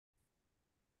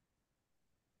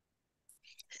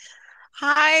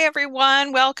Hi,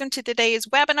 everyone. Welcome to today's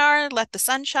webinar, Let the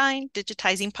Sun Shine,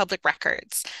 Digitizing Public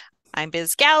Records. I'm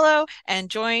Biz Gallo and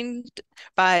joined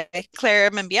by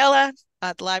Clare Membiela,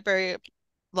 the library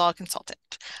law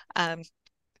consultant. Um,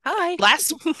 Hi.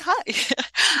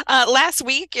 hi. Last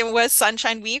week it was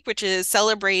Sunshine Week, which is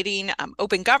celebrating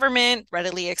open government,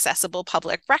 readily accessible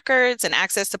public records, and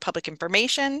access to public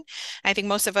information. I think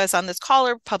most of us on this call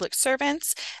are public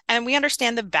servants, and we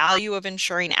understand the value of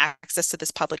ensuring access to this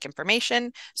public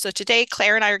information. So today,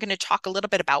 Claire and I are going to talk a little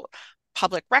bit about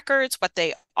public records, what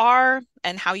they are,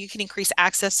 and how you can increase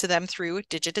access to them through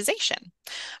digitization.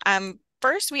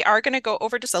 First, we are going to go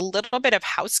over just a little bit of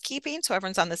housekeeping so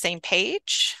everyone's on the same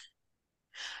page.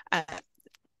 Uh,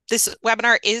 this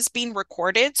webinar is being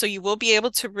recorded, so you will be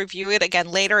able to review it again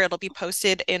later. It'll be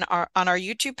posted on our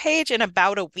YouTube page in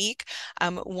about a week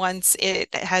once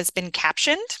it has been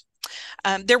captioned.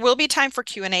 There will be time for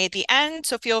Q&A at the end,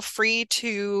 so feel free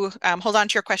to hold on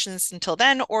to your questions until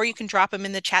then, or you can drop them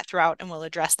in the chat throughout and we'll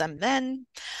address them then.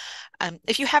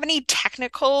 If you have any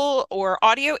technical or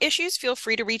audio issues, feel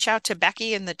free to reach out to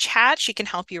Becky in the chat. She can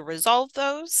help you resolve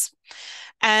those.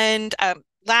 And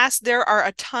last, there are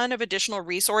a ton of additional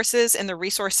resources in the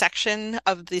resource section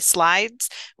of the slides,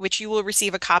 which you will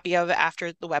receive a copy of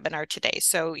after the webinar today.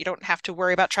 So you don't have to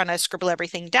worry about trying to scribble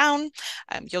everything down.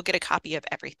 You'll get a copy of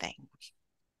everything.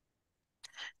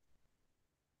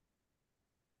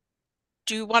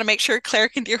 Do you want to make sure Claire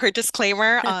can do her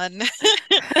disclaimer on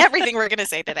everything we're going to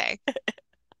say today?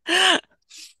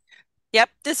 Yep.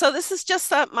 So this is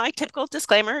just my typical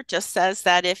disclaimer. It just says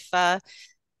that if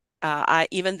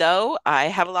even though I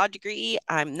have a law degree,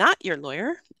 I'm not your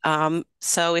lawyer.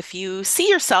 So if you see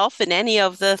yourself in any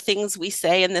of the things we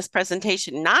say in this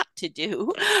presentation not to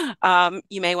do,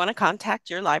 you may want to contact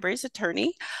your library's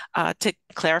attorney to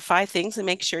clarify things and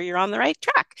make sure you're on the right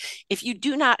track. If you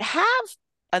do not have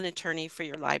an attorney for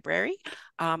your library,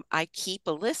 I keep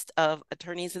a list of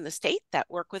attorneys in the state that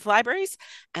work with libraries,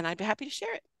 and I'd be happy to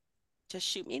share it. Just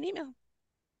shoot me an email.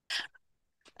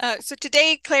 So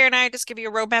today, Claire and I just give you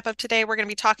a roadmap of today. We're going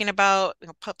to be talking about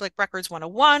Public Records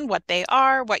 101, what they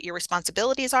are, what your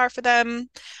responsibilities are for them,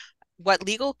 what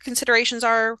legal considerations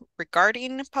are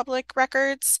regarding public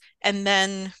records, and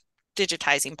then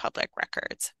digitizing public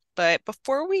records. But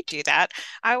before we do that,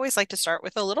 I always like to start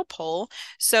with a little poll.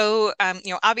 So,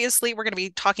 obviously we're going to be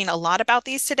talking a lot about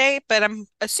these today, but I'm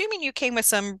assuming you came with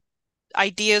some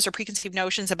ideas or preconceived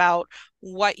notions about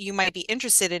what you might be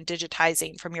interested in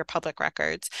digitizing from your public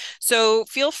records. So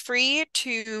feel free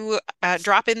to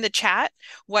drop in the chat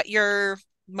what you're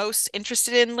most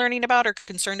interested in learning about or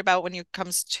concerned about when it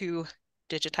comes to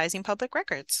digitizing public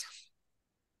records.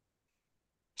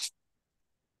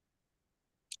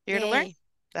 Here to learn? Yay.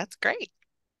 That's great.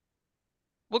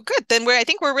 Well, good. Then I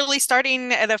think we're really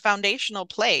starting at a foundational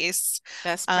place.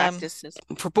 Best Um, practices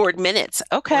for board minutes.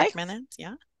 Okay. Board minutes,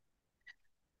 yeah.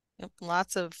 Yep,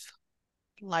 lots of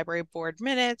library board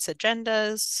minutes,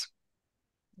 agendas.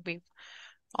 We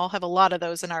all have a lot of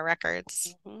those in our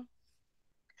records. Mhm.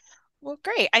 Well,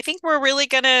 great. I think we're really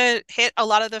going to hit a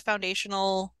lot of the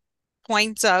foundational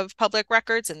points of public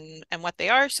records and what they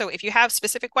are. So if you have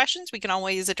specific questions, we can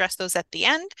always address those at the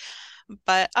end.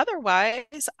 But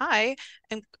otherwise,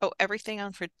 everything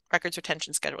on for records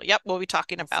retention schedule. Yep, we'll be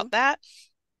talking about Awesome. that.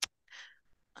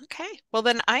 Okay, well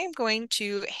then I am going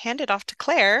to hand it off to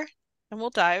Claire and we'll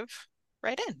dive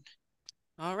right in.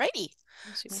 All righty.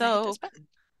 Assuming I hit So, this button.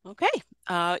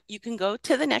 okay. You can go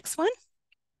to the next one,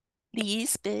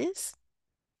 please, Biz.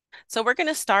 So we're going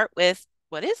to start with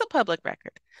what is a public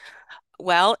record?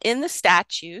 Well, in the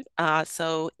statute,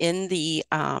 so in the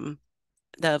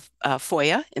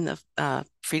FOIA, in the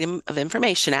Freedom of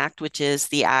Information Act, which is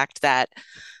the act that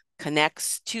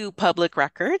connects to public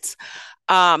records.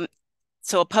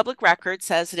 So a public record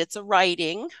says that it's a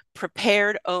writing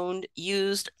prepared, owned,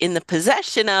 used in the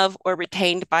possession of, or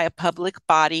retained by a public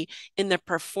body in the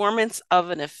performance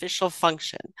of an official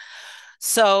function.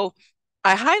 So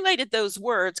I highlighted those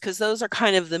words because those are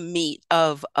kind of the meat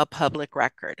of a public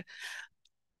record.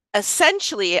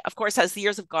 Essentially, of course, as the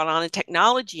years have gone on and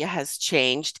technology has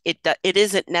changed, it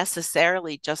isn't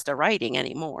necessarily just a writing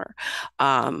anymore.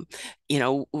 Um,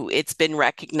 it's been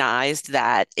recognized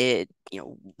that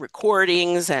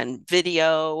recordings and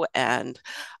video and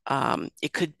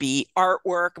it could be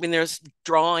artwork. I mean, there's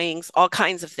drawings, all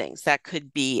kinds of things that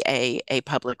could be a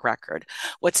public record.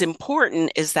 What's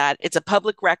important is that it's a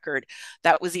public record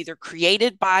that was either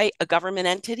created by a government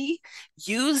entity,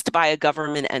 used by a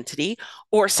government entity,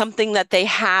 or something that they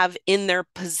have in their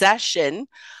possession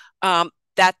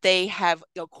that they have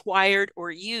acquired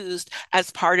or used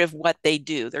as part of what they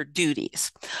do, their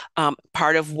duties,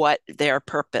 part of what their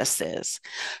purpose is.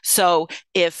 So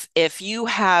if you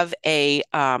have a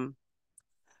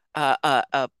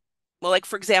well, like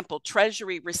for example,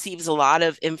 Treasury receives a lot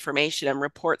of information and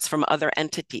reports from other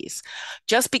entities.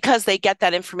 Just because they get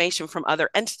that information from other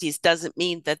entities doesn't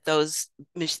mean that those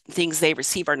things they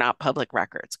receive are not public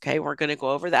records. Okay, we're going to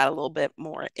go over that a little bit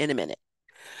more in a minute.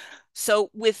 So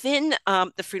within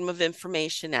the Freedom of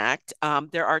Information Act,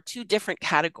 there are two different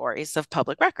categories of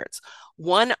public records.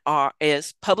 One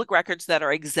is public records that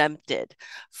are exempted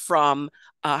from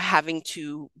having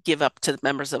to give up to the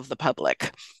members of the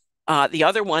public. The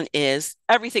other one is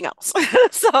everything else.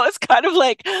 So it's kind of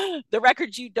like the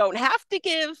records you don't have to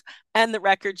give and the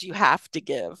records you have to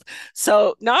give.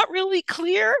 So not really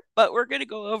clear, but we're going to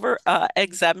go over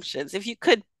exemptions. If you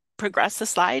could progress the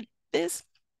slide, Biz.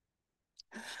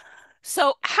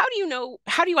 So how do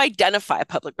you identify a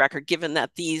public record given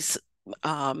that these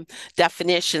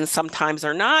definitions sometimes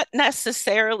are not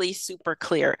necessarily super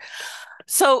clear?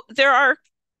 So there are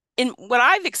in what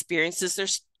I've experienced is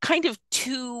there's kind of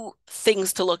two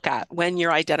things to look at when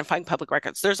you're identifying public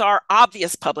records. There's our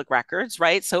obvious public records,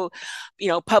 right? So,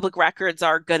 public records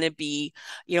are going to be,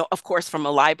 of course, from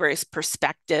a library's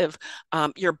perspective,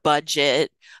 your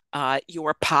budget,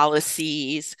 your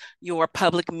policies, your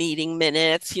public meeting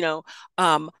minutes, the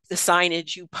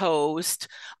signage you post,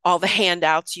 all the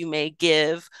handouts you may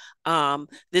give,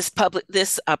 this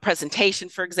presentation,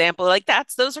 for example, like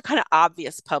those are kind of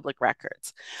obvious public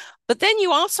records. But then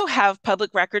you also have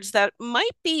public records that might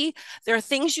be, there are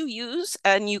things you use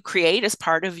and you create as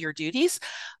part of your duties,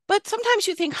 but sometimes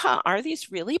you think, are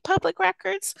these really public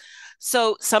records?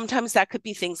 So sometimes that could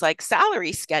be things like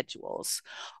salary schedules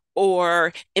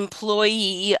or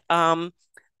employee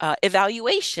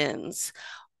evaluations,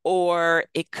 or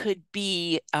it could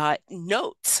be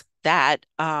notes that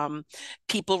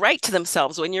people write to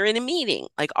themselves when you're in a meeting.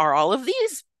 Like, are all of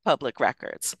these public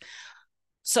records?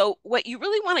 So, what you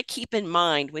really want to keep in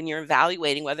mind when you're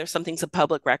evaluating whether something's a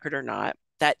public record or not,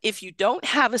 that if you don't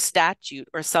have a statute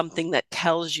or something that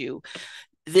tells you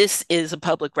this is a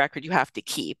public record you have to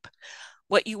keep,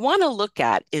 what you want to look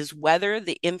at is whether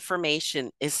the information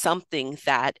is something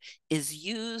that is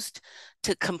used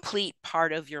to complete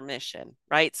part of your mission,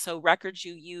 right? So records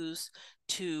you use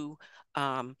to,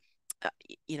 um, uh,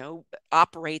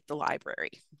 operate the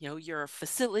library, your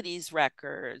facilities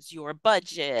records, your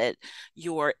budget,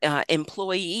 your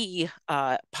employee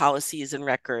policies and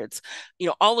records,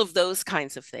 all of those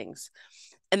kinds of things.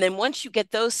 And then once you get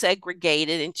those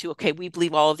segregated into, okay, we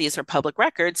believe all of these are public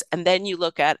records. And then you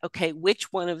look at, okay,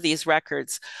 which one of these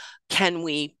records can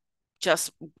we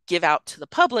just give out to the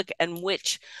public, and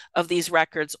which of these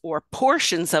records or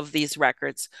portions of these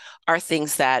records are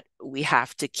things that we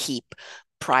have to keep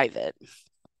private.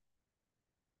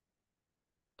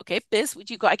 Okay, Biz,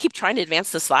 would you go? I keep trying to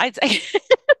advance the slides.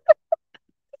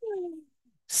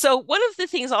 So one of the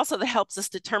things also that helps us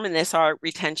determine this are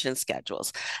retention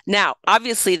schedules. Now,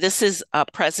 obviously, this is a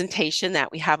presentation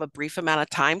that we have a brief amount of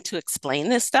time to explain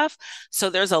this stuff. So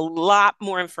there's a lot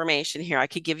more information here I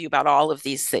could give you about all of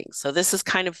these things. So this is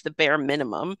kind of the bare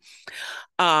minimum.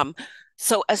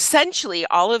 So essentially,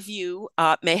 all of you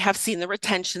may have seen the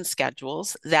retention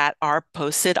schedules that are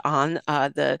posted on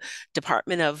the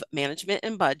Department of Management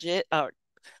and Budget,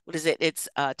 what is it? It's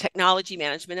Technology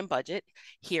Management and Budget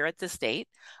here at the state.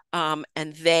 And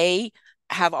they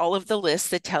have all of the lists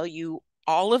that tell you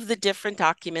all of the different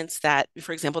documents that,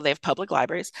 for example, they have public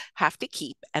libraries have to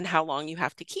keep and how long you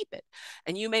have to keep it.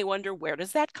 And you may wonder, where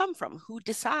does that come from? Who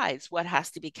decides what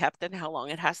has to be kept and how long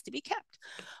it has to be kept?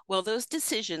 Well, those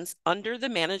decisions under the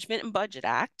Management and Budget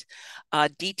Act,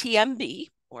 DTMB,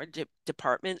 or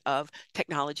Department of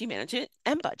Technology Management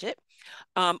and Budget,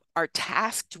 are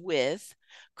tasked with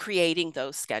creating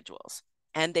those schedules.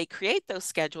 And they create those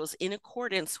schedules in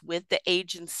accordance with the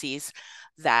agencies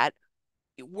that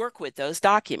work with those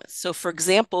documents. So, for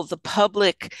example, the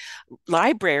public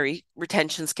library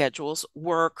retention schedules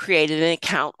were created in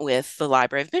account with the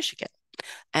Library of Michigan.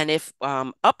 And if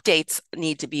updates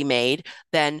need to be made,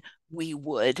 then we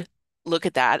would look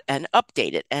at that and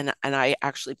update it. And I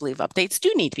actually believe updates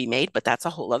do need to be made, but that's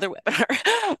a whole other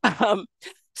webinar.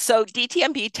 So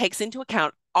DTMB takes into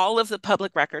account all of the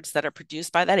public records that are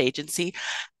produced by that agency,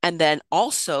 and then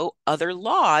also other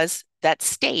laws that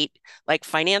state, like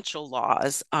financial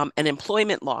laws and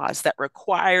employment laws, that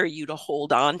require you to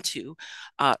hold on to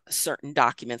certain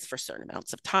documents for certain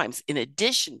amounts of times, in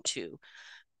addition to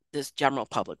this general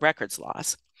public records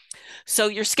laws. So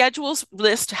your schedules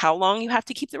list how long you have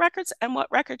to keep the records and what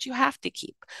records you have to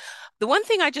keep. The one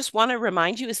thing I just want to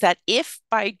remind you is that if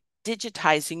by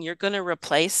digitizing you're going to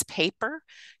replace paper,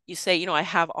 you say, I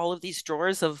have all of these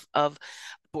drawers of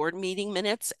board meeting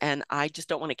minutes and I just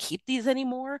don't want to keep these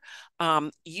anymore.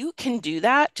 You can do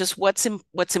that. Just what's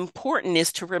important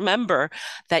is to remember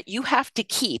that you have to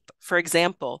keep, for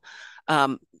example,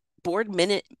 um, board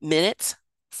minutes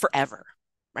forever,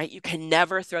 right? You can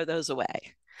never throw those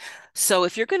away. So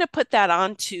if you're going to put that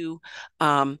onto,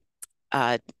 um,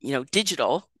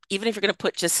 digital, even if you're going to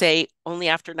put just say only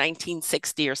after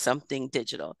 1960 or something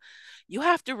digital, you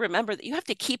have to remember that you have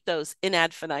to keep those in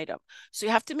ad infinitum. So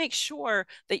you have to make sure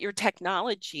that your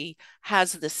technology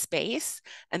has the space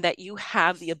and that you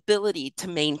have the ability to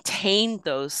maintain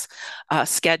those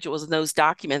schedules and those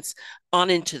documents on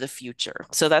into the future.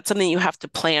 So that's something you have to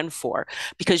plan for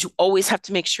because you always have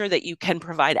to make sure that you can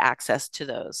provide access to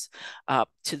those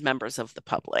to members of the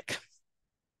public.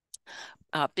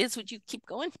 Biz, would you keep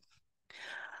going?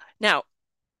 Now,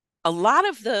 a lot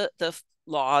of the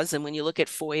laws, and when you look at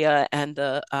FOIA and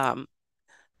the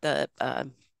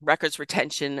records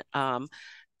retention, a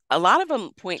lot of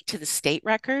them point to the state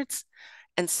records.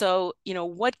 And so,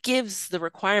 what gives the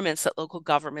requirements that local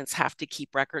governments have to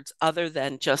keep records other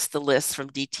than just the list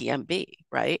from DTMB,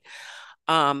 right?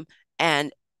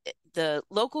 And the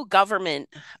local government,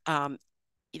 the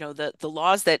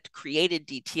laws that created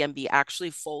DTMB actually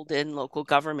fold in local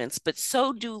governments, but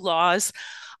so do laws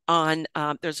on,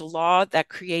 there's a law that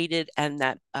created and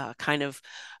that kind of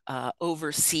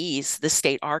oversees the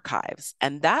state archives.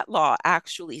 And that law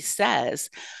actually says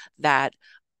that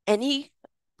any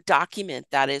document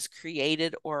that is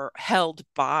created or held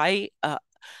by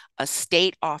a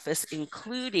state office,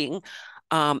 including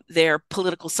their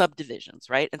political subdivisions,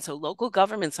 right? And so local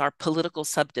governments are political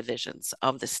subdivisions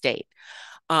of the state.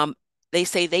 Um, they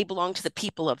say they belong to the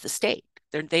people of the state.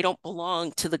 They don't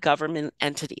belong to the government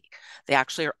entity. They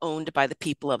actually are owned by the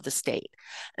people of the state.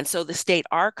 And so the state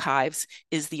archives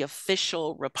is the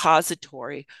official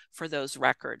repository for those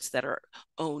records that are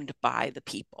owned by the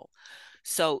people.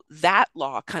 So that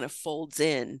law kind of folds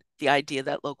in the idea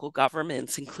that local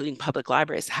governments, including public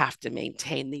libraries, have to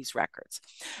maintain these records.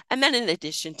 And then in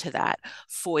addition to that,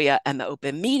 FOIA and the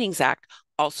Open Meetings Act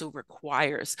also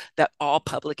requires that all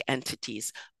public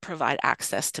entities provide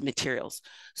access to materials.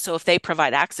 So if they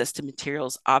provide access to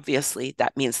materials, obviously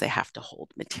that means they have to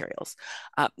hold materials.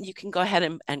 You can go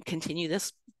ahead and continue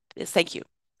this. Thank you.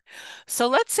 So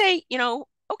let's say,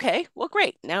 okay, well,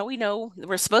 great. Now we know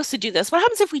we're supposed to do this. What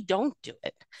happens if we don't do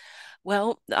it?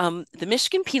 Well, the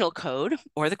Michigan Penal Code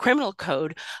or the Criminal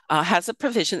Code has a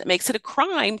provision that makes it a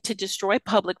crime to destroy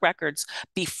public records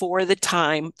before the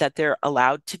time that they're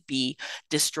allowed to be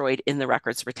destroyed in the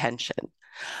records retention.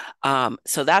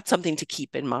 So that's something to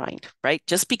keep in mind, right?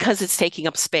 Just because it's taking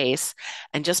up space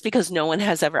and just because no one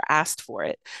has ever asked for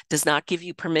it does not give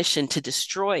you permission to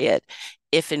destroy it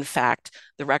if, in fact,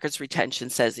 the records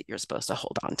retention says that you're supposed to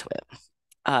hold on to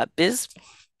it. Biz?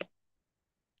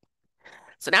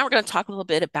 So now we're going to talk a little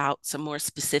bit about some more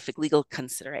specific legal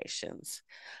considerations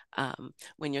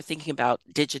when you're thinking about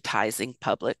digitizing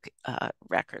public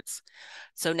records.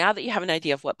 So now that you have an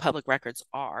idea of what public records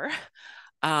are,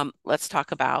 let's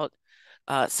talk about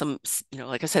some,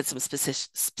 like I said, some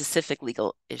specific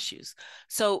legal issues.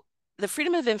 So the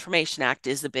Freedom of Information Act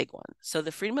is the big one. So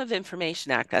the Freedom of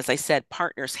Information Act, as I said,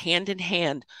 partners hand in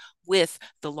hand with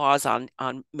the laws on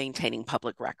maintaining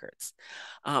public records.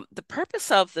 The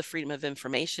purpose of the Freedom of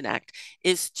Information Act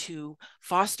is to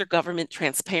foster government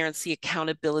transparency,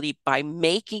 accountability by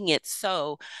making it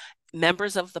so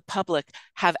members of the public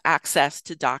have access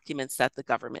to documents that the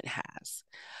government has.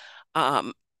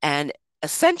 And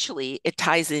essentially, it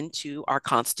ties into our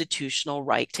constitutional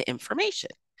right to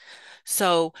information.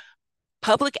 So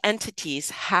public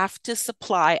entities have to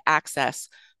supply access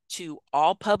to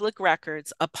all public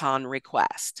records upon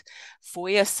request.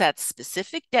 FOIA sets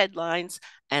specific deadlines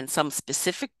and some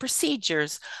specific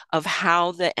procedures of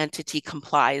how the entity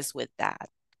complies with that.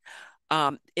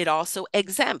 It also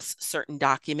exempts certain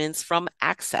documents from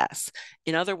access.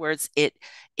 In other words, it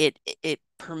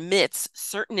permits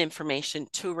certain information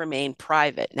to remain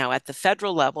private. Now, at the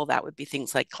federal level, that would be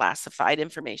things like classified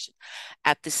information.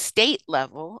 At the state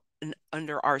level,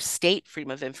 under our state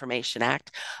Freedom of Information Act,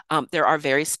 there are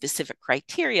very specific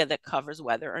criteria that covers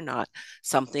whether or not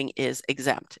something is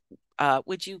exempt.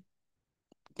 Would you,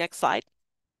 next slide?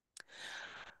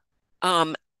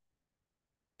 And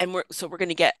we're going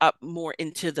to get up more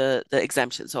into the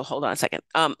exemption. So hold on a second.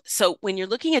 So when you're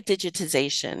looking at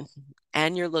digitization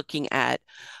and you're looking at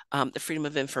the Freedom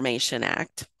of Information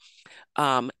Act,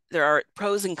 there are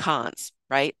pros and cons,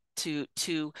 right,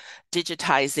 to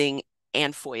digitizing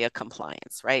and FOIA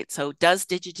compliance, right? So does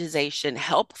digitization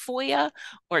help FOIA,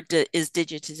 or is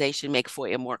digitization make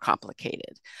FOIA more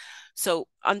complicated? So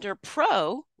under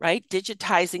Pro, right,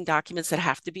 digitizing documents that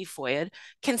have to be FOIA'd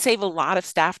can save a lot of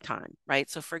staff time, right?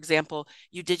 So for example,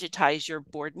 you digitize your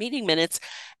board meeting minutes,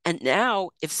 and now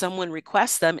if someone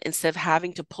requests them, instead of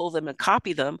having to pull them and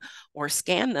copy them or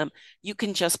scan them, you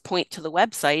can just point to the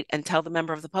website and tell the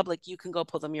member of the public you can go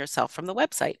pull them yourself from the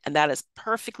website. And that is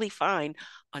perfectly fine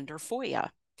under FOIA.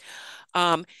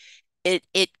 Um, it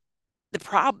the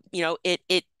problem, it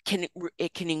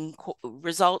can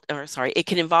result, or sorry, it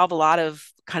can involve a lot of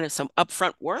kind of some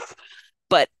upfront work,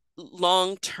 but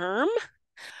long term,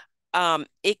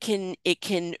 it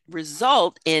can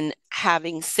result in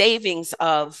having savings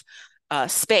of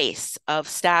space, of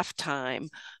staff time,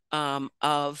 um,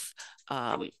 of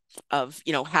um,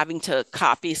 having to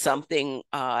copy something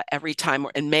every time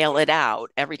and mail it out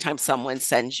every time someone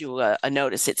sends you a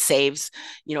notice. It saves,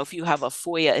 if you have a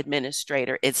FOIA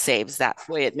administrator, it saves that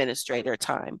FOIA administrator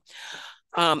time.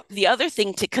 The other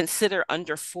thing to consider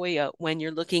under FOIA when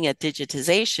you're looking at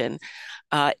digitization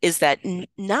is that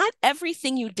not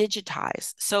everything you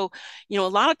digitize. So, a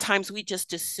lot of times we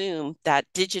just assume that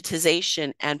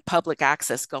digitization and public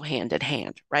access go hand in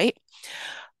hand, right?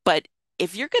 But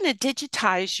if you're going to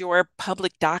digitize your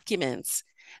public documents,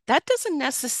 that doesn't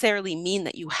necessarily mean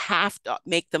that you have to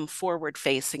make them forward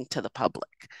facing to the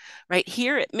public, right?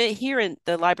 Here in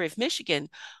the Library of Michigan,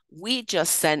 we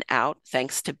just sent out,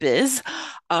 thanks to Biz,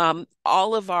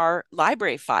 all of our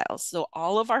library files. So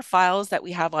all of our files that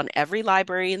we have on every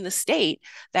library in the state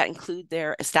that include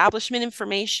their establishment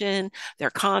information,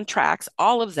 their contracts,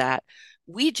 all of that,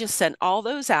 we just sent all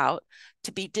those out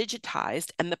to be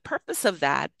digitized. And the purpose of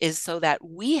that is so that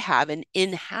we have an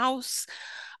in-house,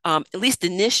 at least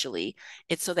initially,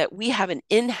 it's so that we have an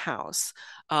in-house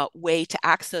way to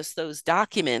access those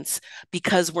documents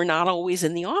because we're not always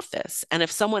in the office. And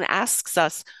if someone asks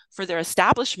us for their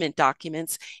establishment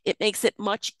documents, it makes it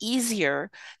much easier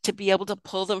to be able to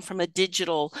pull them from a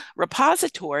digital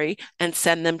repository and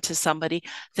send them to somebody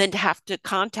than to have to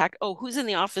contact, oh, who's in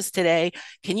the office today?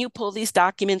 Can you pull these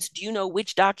documents? Do you know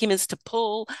which documents to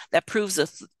pull that proves a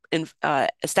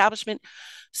establishment?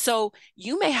 So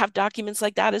you may have documents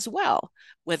like that as well,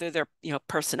 whether they're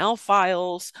personnel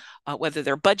files, whether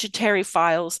they're budgetary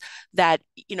files that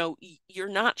you're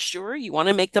not sure you want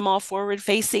to make them all forward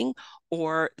facing,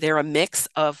 or they're a mix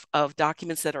of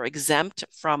documents that are exempt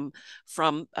from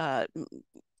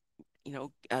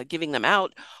giving them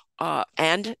out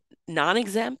and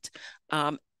non-exempt.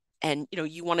 And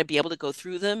you want to be able to go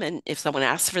through them, and if someone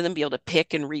asks for them, be able to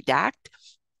pick and redact.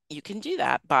 You can do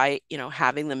that by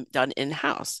having them done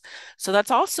in-house. So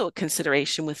that's also a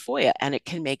consideration with FOIA, and it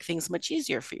can make things much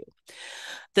easier for you.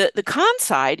 The con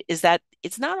side is that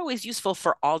it's not always useful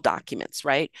for all documents,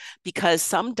 right? Because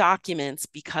some documents,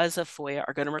 because of FOIA,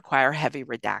 are going to require heavy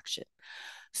redaction.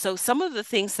 So some of the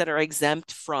things that are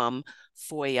exempt from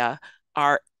FOIA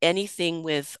are anything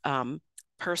with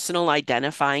personal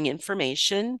identifying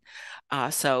information.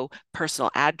 So personal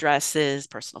addresses,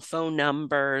 personal phone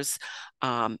numbers,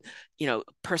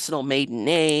 personal maiden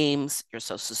names, your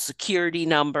social security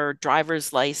number,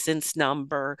 driver's license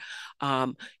number,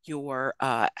 your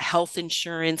health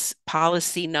insurance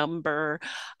policy number.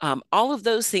 All of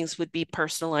those things would be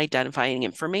personal identifying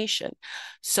information.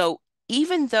 So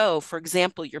even though, for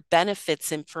example, your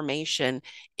benefits information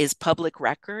is public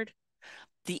record,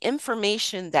 the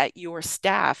information that your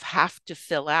staff have to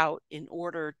fill out in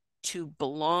order to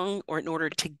belong or in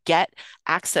order to get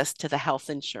access to the health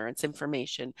insurance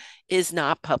information is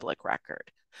not public record.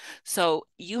 So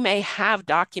you may have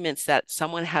documents that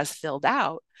someone has filled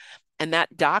out, and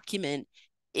that document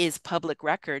is public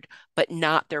record, but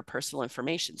not their personal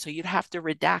information. So you'd have to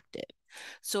redact it.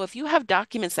 So if you have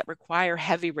documents that require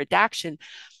heavy redaction,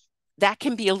 that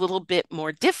can be a little bit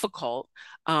more difficult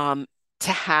to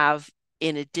have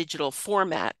in a digital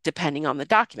format, depending on the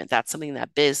document. That's something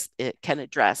that Biz can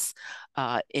address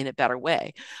in a better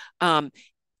way.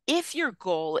 If your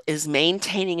goal is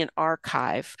maintaining an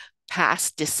archive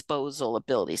past disposal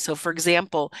ability. So for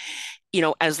example,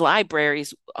 as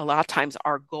libraries, a lot of times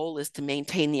our goal is to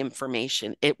maintain the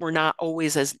information. We're not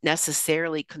always as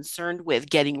necessarily concerned with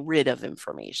getting rid of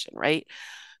information, right?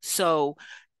 So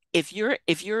if your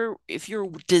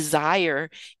desire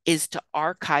is to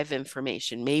archive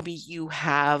information, maybe you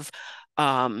have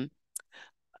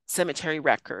cemetery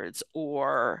records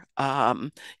or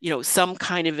some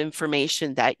kind of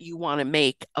information that you want to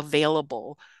make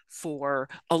available for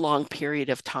a long period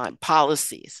of time,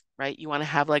 policies, right? You want to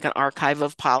have like an archive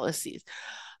of policies.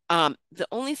 The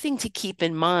only thing to keep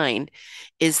in mind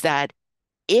is that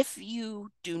if you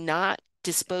do not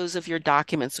dispose of your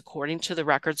documents according to the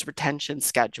records retention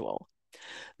schedule,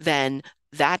 then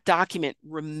that document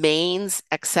remains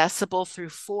accessible through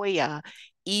FOIA,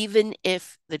 even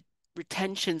if the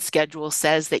retention schedule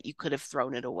says that you could have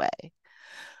thrown it away.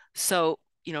 So,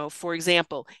 for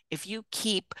example, if you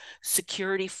keep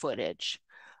security footage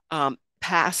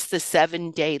past the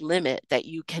 7-day limit that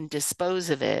you can dispose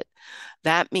of it,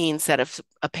 that means that if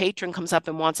a patron comes up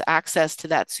and wants access to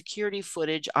that security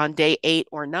footage on day 8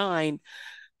 or 9,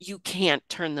 you can't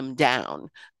turn them down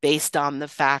based on the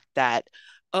fact that,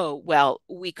 oh, well,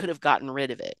 we could have gotten rid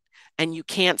of it. And you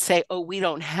can't say, oh, we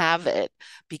don't have it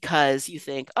because you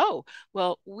think, oh,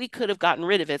 well, we could have gotten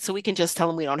rid of it. So we can just tell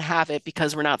them we don't have it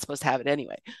because we're not supposed to have it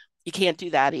anyway. You can't do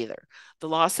that either. The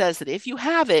law says that if you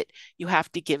have it, you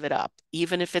have to give it up,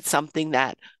 even if it's something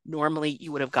that normally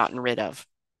you would have gotten rid of.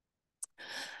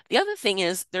 The other thing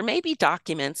is there may be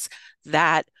documents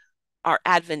that are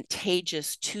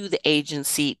advantageous to the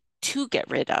agency to get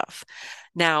rid of.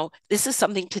 Now, this is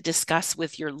something to discuss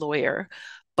with your lawyer,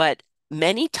 but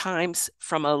many times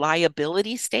from a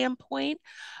liability standpoint,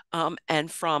 and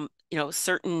from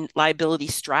certain liability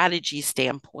strategy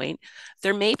standpoint,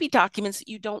 there may be documents that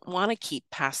you don't want to keep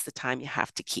past the time you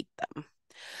have to keep them.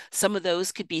 Some of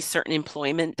those could be certain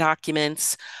employment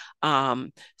documents,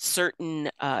 certain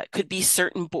could be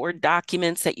certain board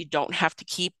documents that you don't have to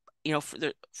keep,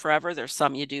 forever. There's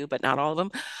some you do, but not all of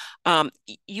them.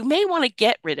 You may want to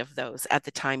get rid of those at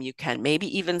the time you can,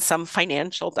 maybe even some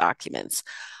financial documents.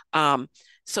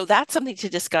 So that's something to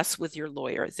discuss with your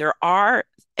lawyer. There are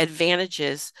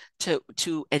advantages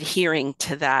to adhering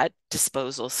to that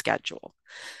disposal schedule.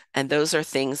 And those are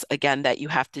things, again, that you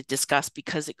have to discuss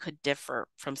because it could differ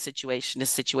from situation to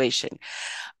situation.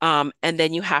 And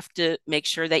then you have to make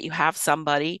sure that you have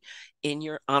somebody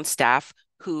on staff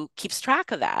who keeps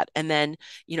track of that and then,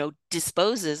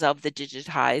 disposes of the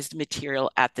digitized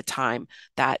material at the time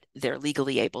that they're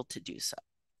legally able to do so.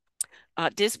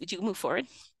 Diz, would you move forward?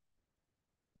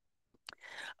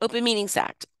 Open Meetings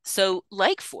Act. So,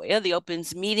 like FOIA, the Open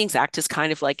Meetings Act is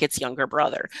kind of like its younger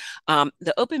brother.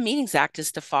 The Open Meetings Act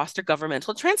is to foster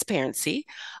governmental transparency,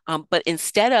 but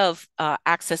instead of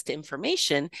access to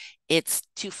information, it's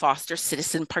to foster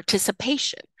citizen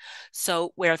participation.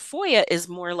 So, where FOIA is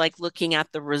more like looking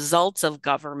at the results of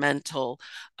governmental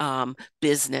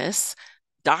business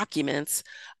documents,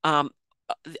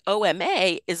 the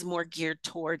OMA is more geared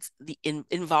towards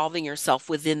involving yourself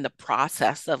within the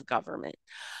process of government.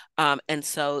 And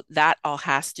so that all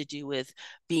has to do with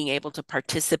being able to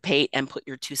participate and put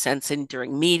your 2 cents in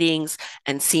during meetings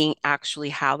and seeing actually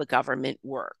how the government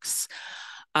works.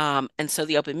 And so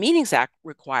the Open Meetings Act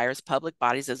requires public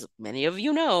bodies, as many of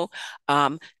you know,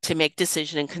 to make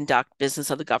decision and conduct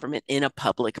business of the government in a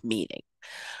public meeting.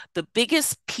 The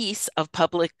biggest piece of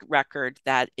public record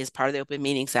that is part of the Open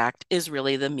Meetings Act is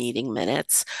really the meeting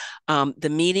minutes. The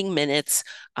meeting minutes,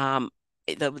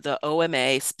 the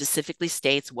OMA specifically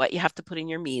states what you have to put in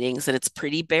your meetings, and it's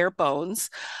pretty bare bones.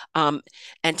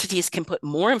 Entities can put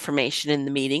more information in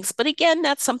the meetings, but again,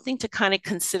 that's something to kind of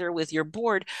consider with your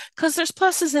board because there's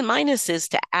pluses and minuses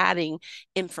to adding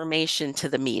information to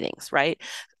the meetings, right?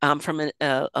 From an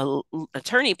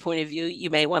attorney point of view, you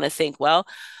may want to think, well,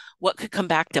 what could come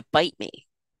back to bite me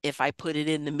if I put it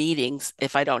in the meetings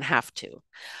if I don't have to?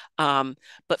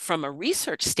 But from a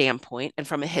research standpoint and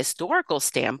from a historical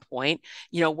standpoint,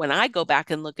 when I go back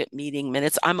and look at meeting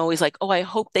minutes, I'm always like, oh, I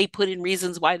hope they put in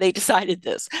reasons why they decided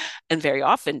this. And very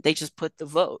often they just put the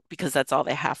vote because that's all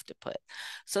they have to put.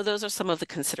 So those are some of the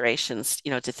considerations,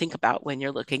 to think about when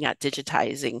you're looking at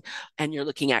digitizing and you're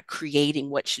looking at creating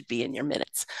what should be in your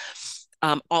minutes.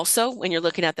 Also, when you're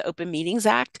looking at the Open Meetings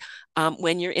Act,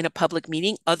 when you're in a public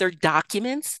meeting, other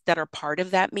documents that are part of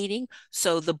that meeting.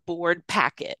 So the board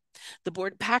packet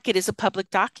is a public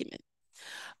document.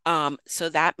 So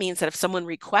that means that if someone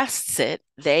requests it,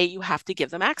 you have to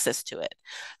give them access to it.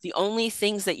 The only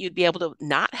things that you'd be able to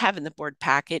not have in the board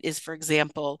packet is, for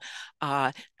example,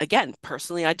 again,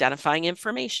 personally identifying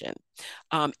information.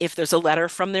 If there's a letter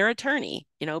from their attorney,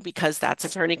 because that's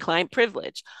attorney-client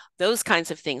privilege, those kinds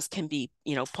of things can be,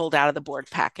 pulled out of the board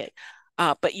packet.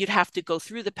 But you'd have to go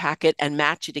through the packet and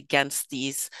match it against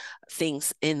these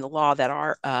things in the law that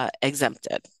are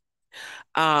exempted.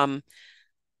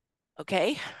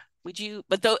 Okay.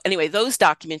 Anyway, those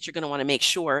documents you're going to want to make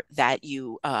sure that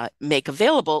you make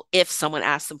available if someone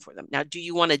asks them for them. Now, do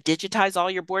you want to digitize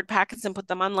all your board packets and put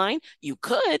them online? You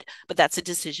could, but that's a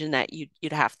decision that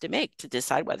you'd have to make to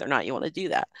decide whether or not you want to do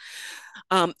that.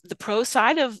 The pro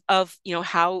side of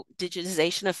how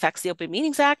digitization affects the Open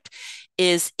Meetings Act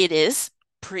is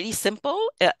pretty simple.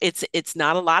 It's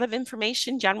not a lot of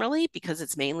information generally because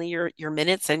it's mainly your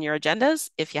minutes and your agendas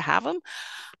if you have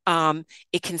them.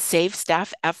 It can save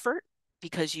staff effort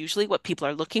because usually what people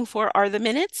are looking for are the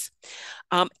minutes.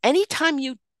 Anytime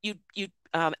you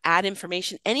add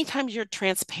information, anytime you're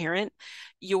transparent,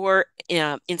 you're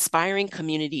inspiring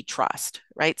community trust,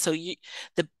 right? So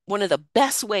the one of the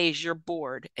best ways your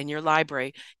board and your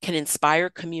library can inspire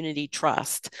community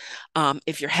trust,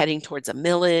 if you're heading towards a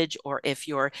millage or if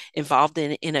you're involved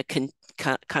in a kind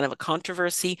of a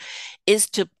controversy, is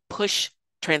to push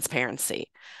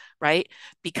transparency, right?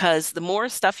 Because the more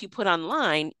stuff you put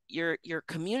online, your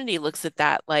community looks at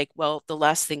that like, well, the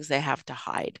less things they have to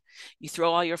hide. You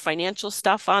throw all your financial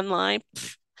stuff online,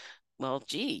 well,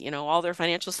 gee, all their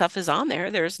financial stuff is on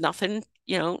there. There's nothing,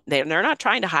 they're not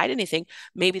trying to hide anything.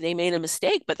 Maybe they made a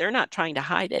mistake, but they're not trying to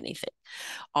hide anything.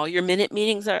 All your meeting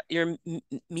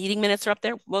minutes are up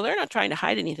there. Well, they're not trying to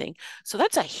hide anything. So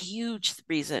that's a huge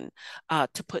reason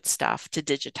to put stuff, to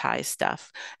digitize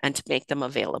stuff, and to make them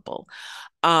available.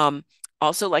 Um,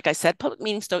 Also, like I said, public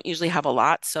meetings don't usually have a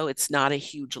lot, so it's not a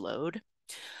huge load.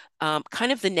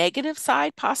 Kind of the negative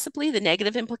side, possibly the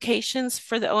negative implications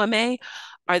for the OMA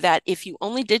are that if you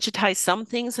only digitize some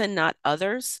things and not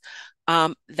others,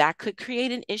 that could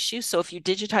create an issue. So if you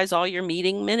digitize all your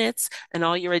meeting minutes and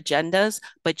all your agendas,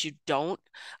 but you don't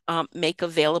make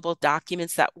available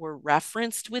documents that were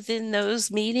referenced within those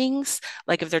meetings,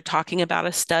 like if they're talking about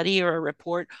a study or a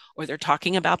report, or they're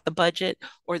talking about the budget,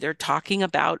 or they're talking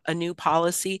about a new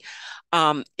policy,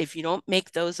 if you don't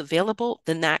make those available,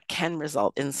 then that can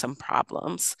result in some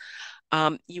problems.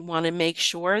 You want to make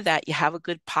sure that you have a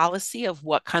good policy of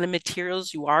what kind of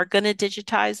materials you are going to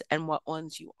digitize and what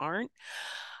ones you aren't.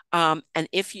 And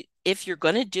if you're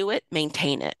going to do it,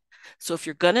 maintain it. So if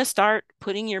you're going to start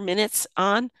putting your minutes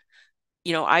on,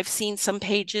 I've seen some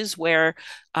pages where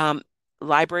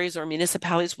libraries or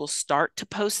municipalities will start to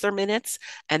post their minutes,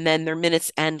 and then their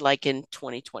minutes end like in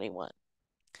 2021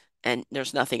 and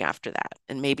there's nothing after that.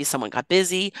 And maybe someone got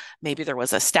busy, maybe there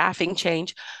was a staffing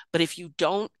change. But if you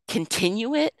don't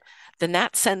continue it, then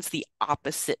that sends the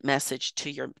opposite message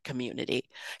to your community.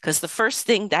 Because the first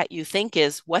thing that you think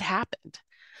is, what happened?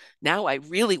 Now I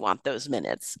really want those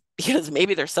minutes because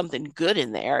maybe there's something good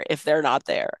in there if they're not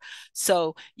there.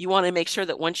 So you want to make sure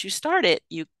that once you start it,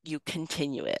 you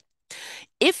continue it.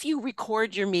 If you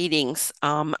record your meetings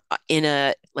in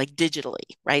a like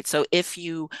digitally, right? So if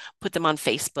you put them on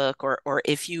Facebook, or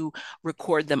if you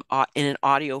record them in an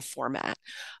audio format,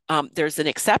 there's an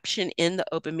exception in the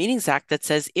Open Meetings Act that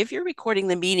says if you're recording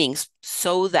the meetings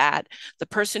so that the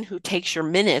person who takes your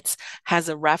minutes has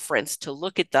a reference to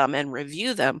look at them and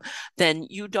review them, then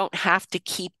you don't have to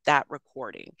keep that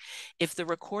recording. If the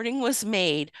recording was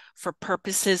made for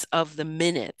purposes of the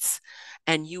minutes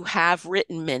and you have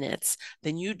written minutes,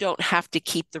 then you don't have to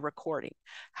keep the recording.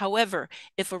 However,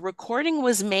 if a recording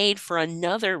was made for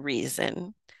another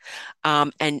reason,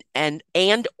 and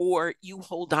or you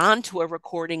hold on to a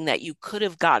recording that you could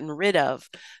have gotten rid of,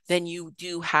 then you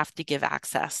do have to give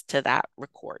access to that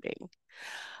recording.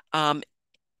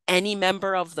 Any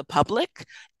member of the public,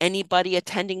 anybody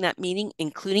attending that meeting,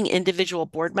 including individual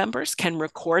board members, can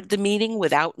record the meeting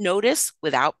without notice,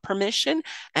 without permission,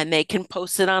 and they can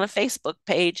post it on a Facebook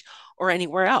page or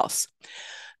anywhere else.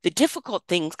 The difficult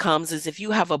thing comes is if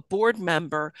you have a board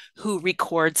member who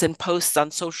records and posts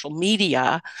on social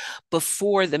media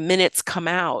before the minutes come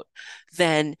out,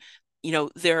 then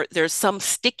there's some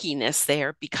stickiness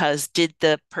there because did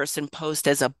the person post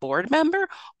as a board member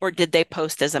or did they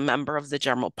post as a member of the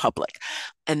general public?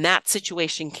 And that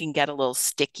situation can get a little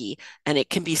sticky and it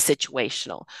can be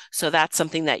situational. So that's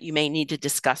something that you may need to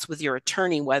discuss with your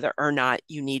attorney whether or not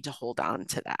you need to hold on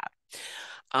to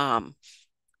that.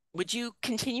 Would you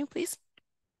continue, please?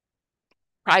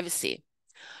 Privacy.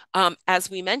 As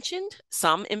we mentioned,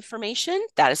 some information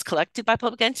that is collected by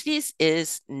public entities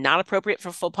is not appropriate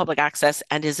for full public access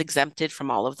and is exempted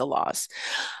from all of the laws.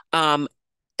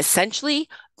 Essentially,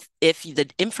 if the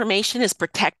information is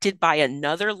protected by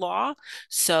another law,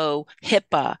 so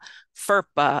HIPAA,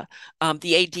 FERPA,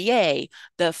 the ADA,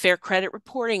 the Fair Credit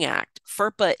Reporting Act.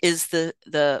 FERPA is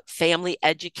the Family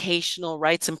Educational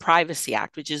Rights and Privacy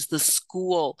Act, which is the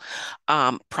School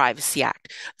Privacy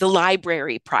Act, the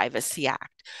Library Privacy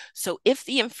Act. So if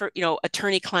the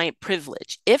attorney-client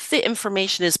privilege, if the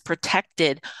information is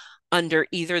protected under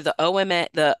either the OMA,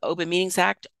 the Open Meetings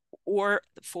Act, or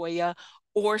the FOIA,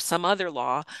 or some other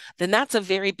law, then that's a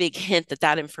very big hint that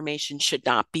that information should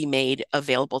not be made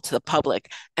available to the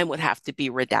public and would have to be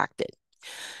redacted.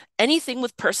 Anything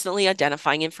with personally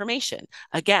identifying information,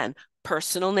 again,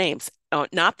 personal names,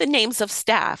 not the names of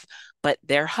staff, but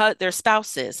their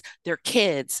spouses, their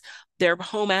kids, their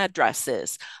home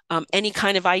addresses, any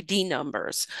kind of ID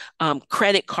numbers,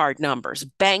 credit card numbers,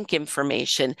 bank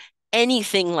information,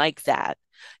 anything like that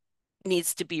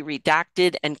needs to be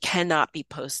redacted and cannot be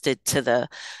posted to the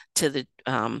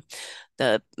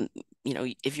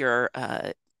if your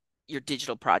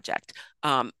digital project.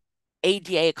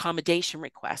 ADA accommodation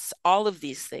requests, all of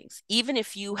these things. Even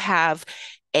if you have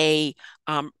a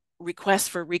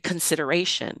request for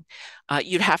reconsideration,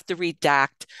 you'd have to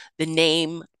redact the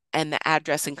name and the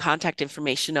address and contact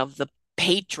information of the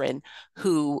patron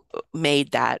who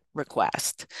made that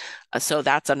request. So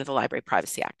that's under the Library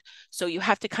Privacy Act. So you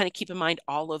have to kind of keep in mind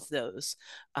all of those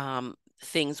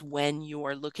things when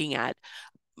you're looking at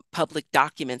public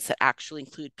documents that actually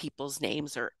include people's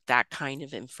names or that kind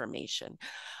of information.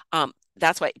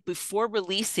 That's why before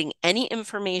releasing any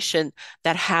information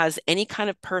that has any kind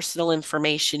of personal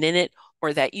information in it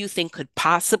or that you think could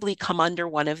possibly come under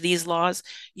one of these laws,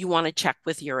 you want to check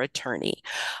with your attorney.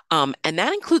 And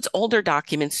that includes older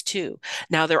documents too.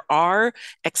 Now, there are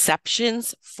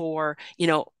exceptions for,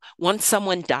 once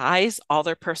someone dies, all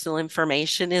their personal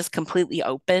information is completely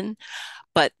open.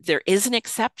 But there is an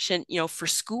exception, for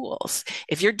schools.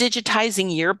 If you're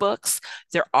digitizing yearbooks,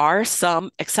 there are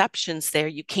some exceptions there.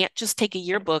 You can't just take a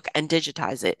yearbook and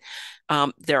digitize it.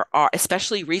 There are,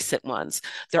 especially recent ones,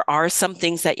 there are some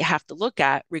things that you have to look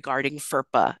at regarding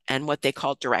FERPA and what they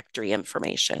call directory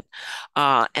information.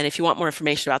 And if you want more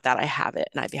information about that, I have it,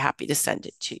 and I'd be happy to send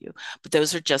it to you. But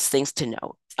those are just things to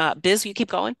know. Biz, you keep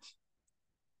going.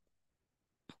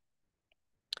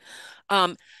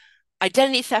 Um,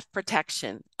 Identity theft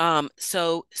protection.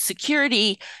 So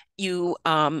security,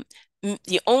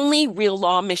 the only real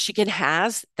law Michigan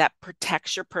has that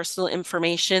protects your personal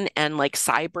information and like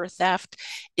cyber theft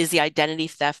is the Identity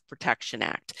Theft Protection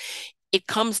Act. It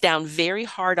comes down very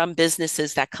hard on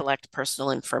businesses that collect personal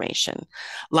information.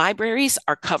 Libraries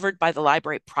are covered by the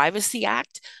Library Privacy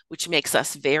Act, which makes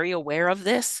us very aware of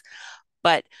this.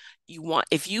 But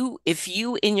if you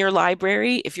in your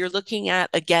library, if you're looking at,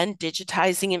 again,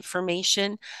 digitizing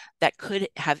information that could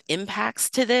have impacts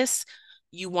to this,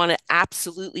 you want to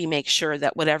absolutely make sure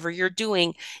that whatever you're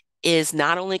doing is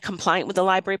not only compliant with the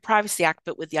Library Privacy Act,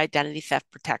 but with the Identity Theft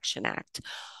Protection Act.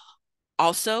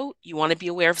 Also, you want to be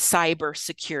aware of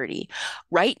cybersecurity.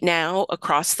 Right now,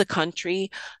 across the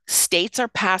country, states are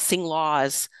passing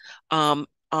laws on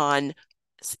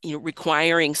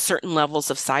requiring certain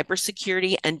levels of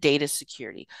cybersecurity and data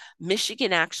security.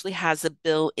 Michigan actually has a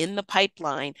bill in the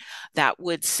pipeline that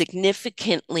would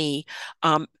significantly,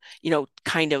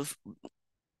 kind of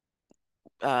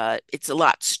it's a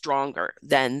lot stronger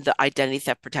than the Identity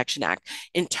Theft Protection Act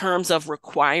in terms of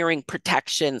requiring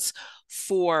protections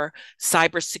for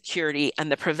cybersecurity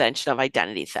and the prevention of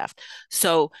identity theft.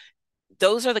 So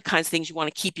those are the kinds of things you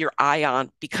want to keep your eye on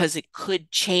because it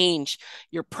could change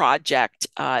your project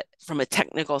from a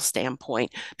technical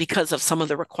standpoint because of some of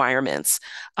the requirements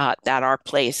that are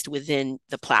placed within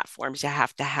the platforms you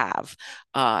have to have.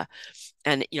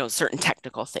 And certain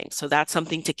technical things. So that's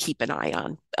something to keep an eye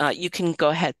on. You can go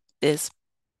ahead, Biz.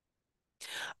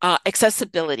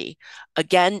 Accessibility.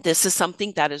 Again, this is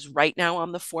something that is right now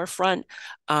on the forefront.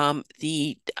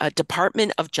 The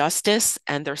Department of Justice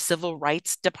and their Civil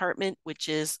Rights Department, which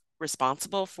is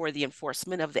responsible for the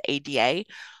enforcement of the ADA,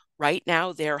 right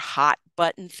now their hot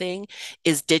button thing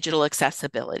is digital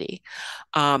accessibility.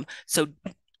 So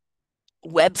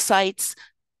websites,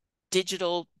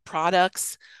 digital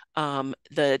products,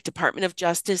 the Department of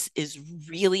Justice is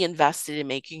really invested in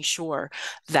making sure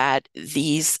that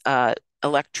these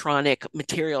electronic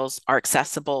materials are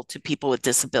accessible to people with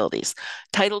disabilities.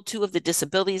 Title II of the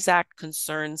Disabilities Act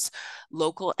concerns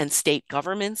local and state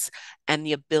governments and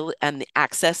the ability and the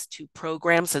access to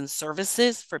programs and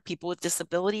services for people with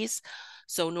disabilities.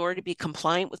 So in order to be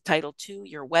compliant with Title II,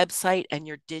 your website and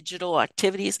your digital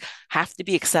activities have to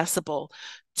be accessible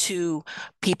to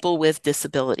people with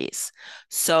disabilities.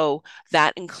 So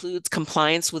that includes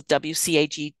compliance with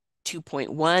WCAG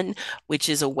 2.1, which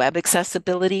is a web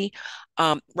accessibility.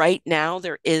 Right now,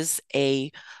 there's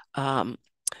a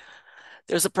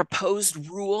proposed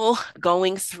rule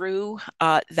going through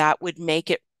that would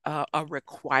make it a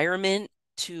requirement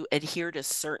to adhere to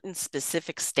certain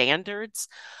specific standards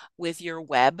with your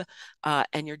web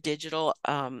and your digital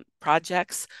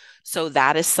projects. So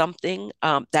that is something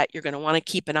that you're going to want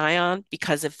to keep an eye on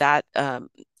because if that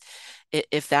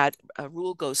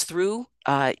rule goes through,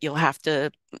 you'll have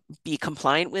to be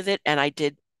compliant with it. And I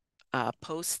did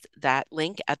post that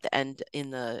link at the end in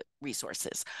the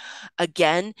resources.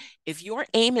 Again, if your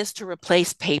aim is to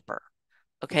replace paper,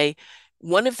 okay,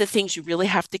 one of the things you really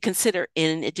have to consider,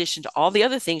 in addition to all the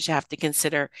other things you have to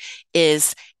consider,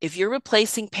 is if you're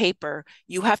replacing paper,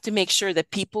 you have to make sure that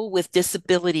people with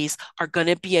disabilities are going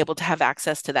to be able to have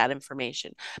access to that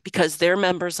information because they're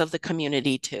members of the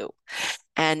community too.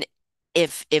 And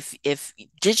if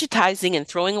digitizing and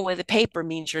throwing away the paper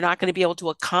means you're not going to be able to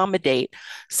accommodate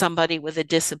somebody with a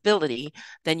disability,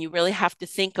 then you really have to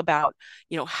think about,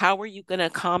 how are you going to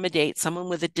accommodate someone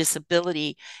with a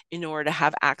disability in order to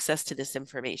have access to this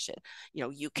information?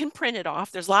 You can print it off.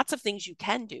 There's lots of things you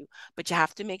can do, but you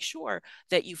have to make sure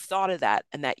that you've thought of that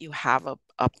and that you have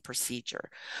a procedure.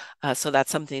 So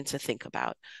that's something to think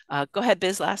about. Go ahead,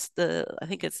 Biz. I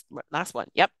think it's last one.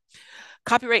 Yep.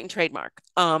 Copyright and trademark.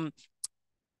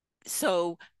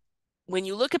 So when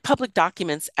you look at public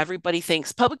documents, everybody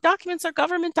thinks public documents are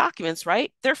government documents,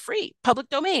 right? They're free, public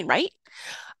domain, right?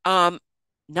 Um,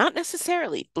 Not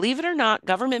necessarily. Believe it or not,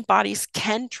 government bodies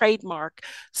can trademark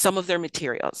some of their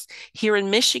materials. Here in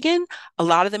Michigan, a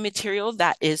lot of the material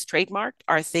that is trademarked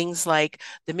are things like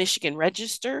the Michigan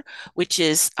Register, which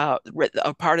is a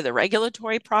part of the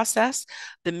regulatory process,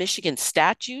 the Michigan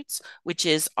statutes, which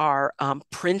is our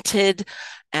printed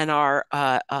and our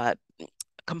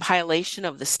compilation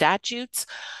of the statutes.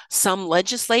 Some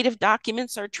legislative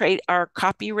documents are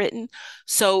copywritten.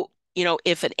 So,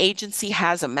 if an agency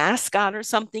has a mascot or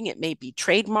something, it may be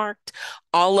trademarked.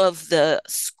 All of the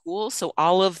schools, so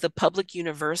all of the public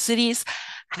universities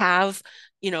have,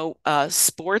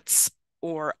 sports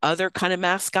or other kind of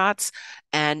mascots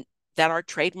and that are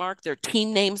trademarked. Their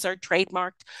team names are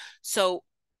trademarked. So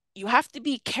you have to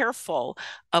be careful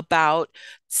about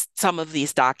some of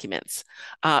these documents.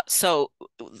 So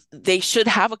they should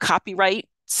have a copyright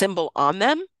symbol on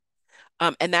them.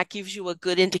 And that gives you a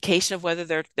good indication of whether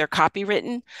they're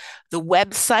copywritten. The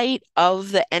website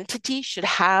of the entity should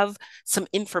have some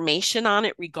information on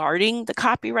it regarding the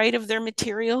copyright of their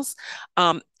materials.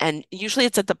 And usually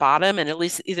it's at the bottom and at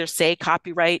least either say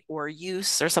copyright or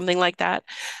use or something like that.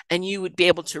 And you would be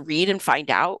able to read and find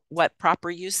out what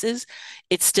proper use is.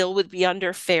 It still would be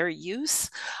under fair use,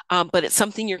 but it's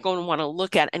something you're going to want to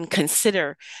look at and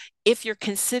consider if you're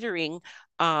considering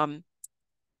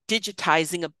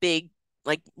digitizing a big,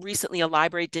 like recently a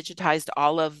library digitized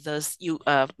all of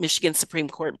the Michigan Supreme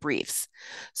Court briefs.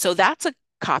 So that's a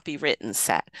copywritten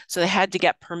set. So they had to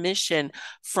get permission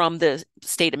from the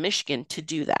state of Michigan to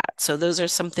do that. So those are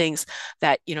some things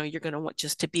that you're going to want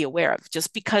just to be aware of.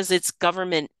 Just because it's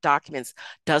government documents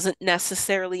doesn't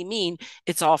necessarily mean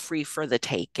it's all free for the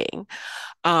taking.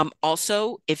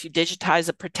 Also, if you digitize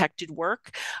a protected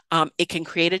work, it can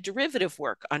create a derivative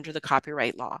work under the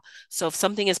copyright law. So if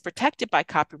something is protected by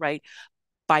copyright,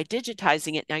 by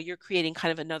digitizing it, now you're creating kind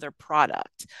of another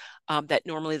product that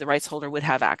normally the rights holder would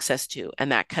have access to,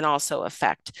 and that can also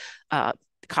affect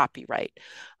copyright.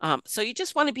 So you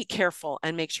just want to be careful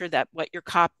and make sure that what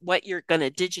you're going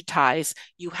to digitize,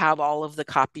 you have all of the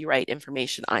copyright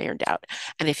information ironed out.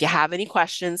 And if you have any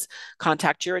questions,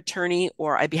 contact your attorney,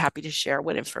 or I'd be happy to share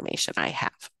what information I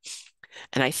have.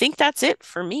 And I think that's it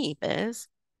for me, Biz.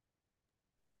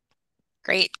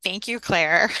 Great. Thank you,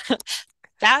 Claire.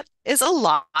 That is a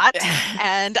lot,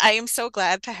 and I am so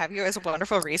glad to have you as a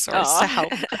wonderful resource to Oh,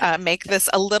 help make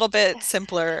this a little bit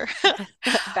simpler.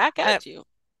 back Uh, at you.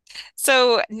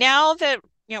 so now that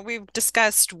we've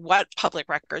discussed what public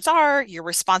records are, your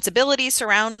responsibilities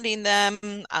surrounding them,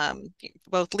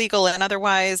 both legal and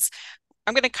otherwise,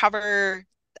 I'm going to cover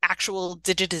actual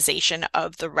digitization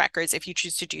of the records if you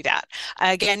choose to do that.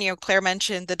 Again, Claire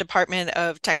mentioned the Department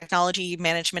of Technology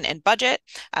Management and Budget,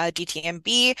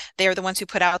 DTMB. They are the ones who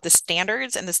put out the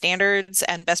standards, and the standards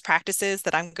and best practices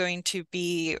that I'm going to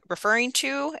be referring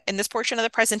to in this portion of the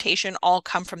presentation all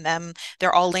come from them.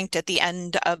 They're all linked at the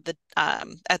end of the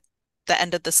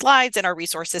slides in our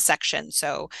resources section.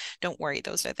 So don't worry,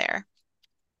 those are there.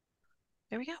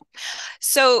 There we go.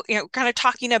 So, kind of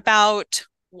talking about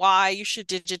why you should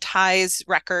digitize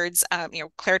records.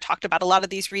 Claire talked about a lot of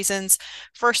these reasons.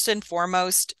 First and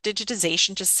foremost,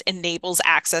 digitization just enables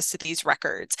access to these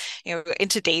records. In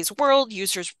today's world,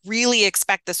 users really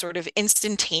expect the sort of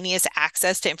instantaneous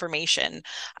access to information.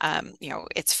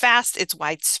 It's fast, it's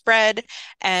widespread,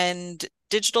 and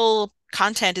digital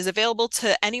content is available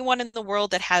to anyone in the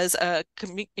world that has an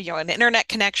internet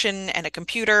connection and a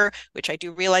computer, which I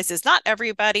do realize is not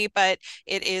everybody, but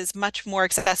it is much more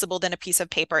accessible than a piece of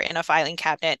paper in a filing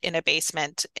cabinet in a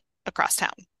basement across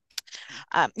town.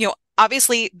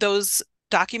 Obviously those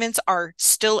documents are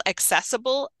still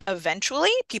accessible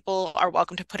eventually. People are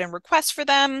welcome to put in requests for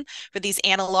them for these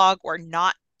analog or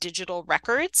not digital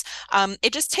records.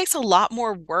 It just takes a lot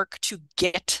more work to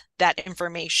get that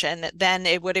information than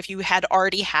it would if you had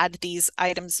already had these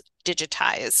items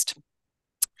digitized.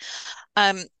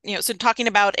 So talking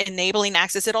about enabling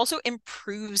access, it also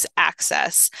improves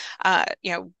access.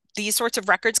 These sorts of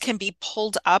records can be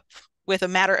pulled up with a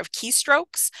matter of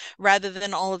keystrokes rather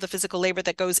than all of the physical labor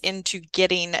that goes into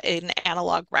getting an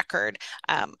analog record.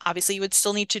 Obviously, you would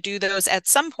still need to do those at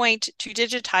some point to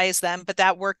digitize them, but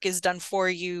that work is done for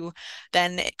you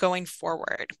then going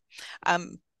forward.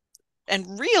 Um,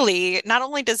 and really, not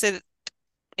only does it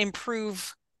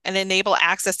improve and enable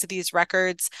access to these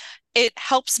records, it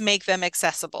helps make them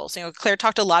accessible. So, Claire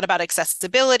talked a lot about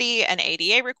accessibility and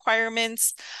ADA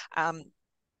requirements. Um,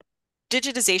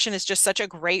 Digitization is just such a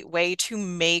great way to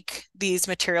make these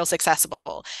materials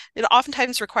accessible. It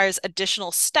oftentimes requires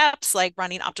additional steps like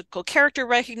running optical character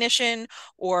recognition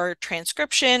or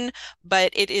transcription,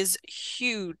 but it is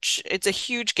huge. It's a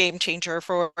huge game changer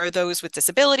for those with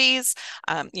disabilities.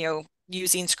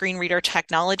 Using screen reader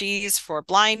technologies for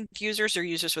blind users or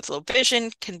users with low vision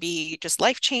can be just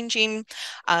life-changing.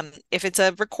 If it's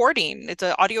a recording, it's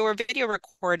an audio or video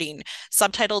recording,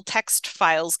 subtitled text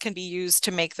files can be used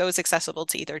to make those accessible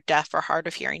to either deaf or hard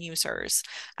of hearing users.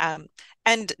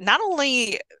 And not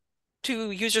only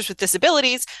to users with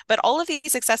disabilities, but all of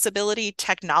these accessibility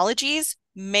technologies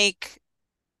make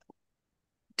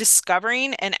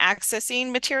discovering and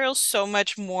accessing materials so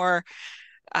much more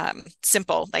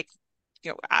simple. Like,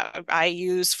 I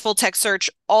use full text search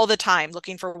all the time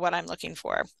looking for what I'm looking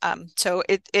for. So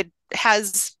it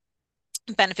has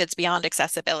benefits beyond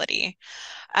accessibility.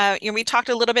 We talked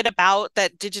a little bit about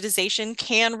that digitization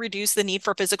can reduce the need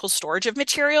for physical storage of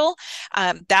material.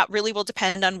 That really will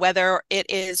depend on whether it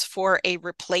is for a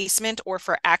replacement or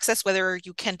for access, whether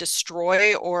you can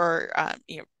destroy or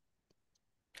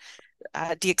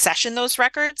deaccession those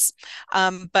records.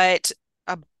 But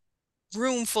a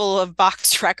room full of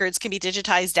boxed records can be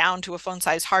digitized down to a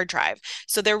phone-sized hard drive.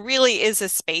 So there really is a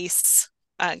space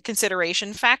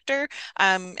consideration factor.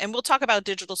 And we'll talk about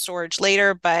digital storage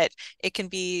later, but it can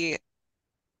be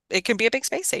a big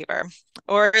space saver,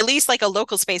 or at least like a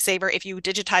local space saver if you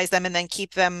digitize them and then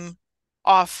keep them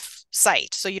off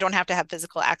site, so you don't have to have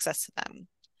physical access to them.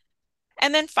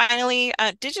 And then finally,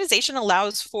 digitization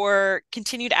allows for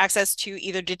continued access to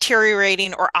either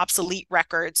deteriorating or obsolete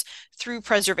records through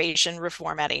preservation,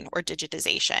 reformatting, or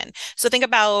digitization. So think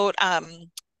about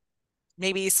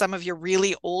maybe some of your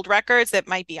really old records that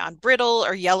might be on brittle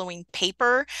or yellowing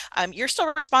paper. You're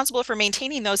still responsible for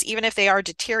maintaining those even if they are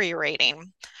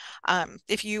deteriorating.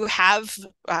 If you have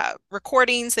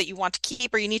recordings that you want to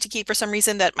keep or you need to keep for some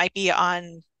reason that might be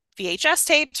on VHS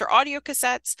tapes or audio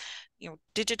cassettes,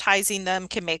 digitizing them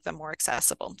can make them more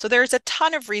accessible. So there's a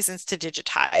ton of reasons to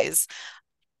digitize.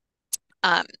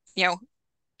 Um, you know,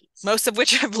 most of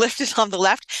which I've listed on the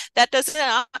left. That does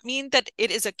not mean that it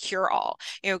is a cure-all.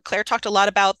 Claire talked a lot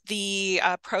about the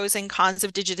pros and cons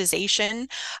of digitization,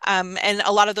 and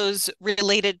a lot of those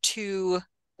related to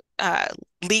uh,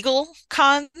 legal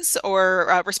cons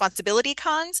or responsibility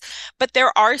cons, but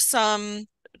there are some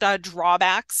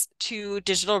drawbacks to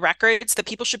digital records that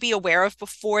people should be aware of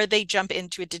before they jump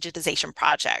into a digitization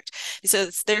project. So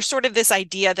there's sort of this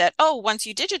idea that, oh, once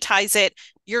you digitize it,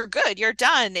 you're good, you're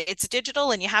done, it's digital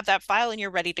and you have that file and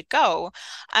you're ready to go.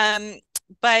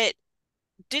 But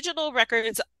digital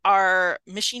records are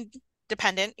machine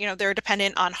dependent. They're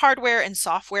dependent on hardware and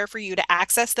software for you to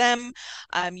access them.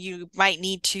 You might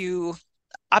need to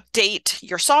update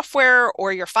your software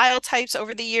or your file types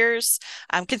over the years.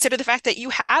 Consider the fact that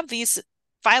you have these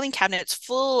filing cabinets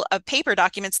full of paper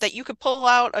documents that you could pull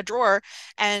out a drawer,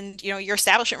 and your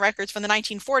establishment records from the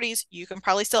 1940s you can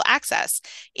probably still access.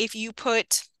 If you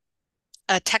put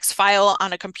a text file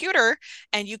on a computer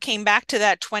and you came back to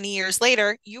that 20 years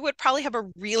later, you would probably have a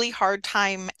really hard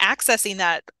time accessing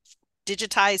that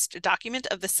digitized document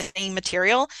of the same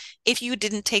material if you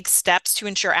didn't take steps to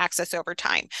ensure access over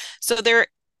time. So there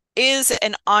is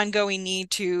an ongoing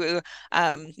need to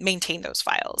maintain those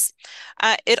files.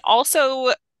 It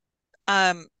also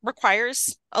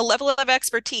requires a level of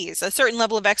expertise, a certain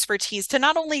level of expertise to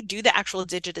not only do the actual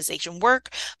digitization work,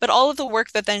 but all of the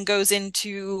work that then goes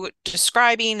into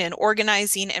describing and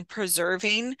organizing and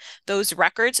preserving those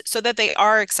records so that they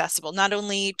are accessible, not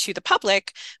only to the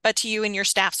public, but to you and your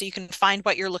staff so you can find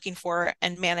what you're looking for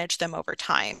and manage them over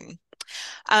time.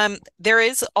 There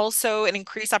is also an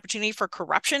increased opportunity for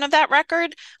corruption of that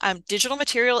record. Digital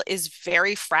material is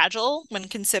very fragile when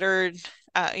considered,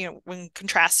 when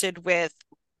contrasted with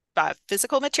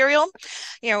physical material,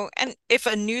 and if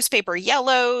a newspaper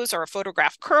yellows or a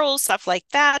photograph curls, stuff like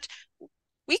that,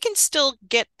 we can still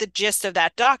get the gist of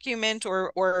that document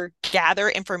or gather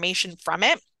information from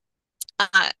it.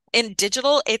 In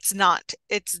digital, it's not.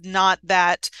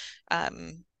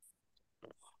 Um,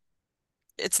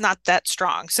 it's not that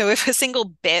strong. So if a single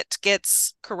bit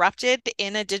gets corrupted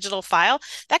in a digital file,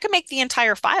 that could make the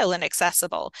entire file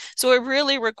inaccessible. So it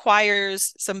really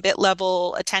requires some bit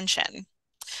level attention.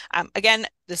 Again,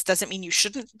 this doesn't mean you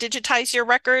shouldn't digitize your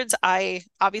records. I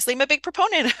obviously am a big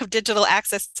proponent of digital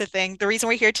access to things. The reason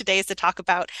we're here today is to talk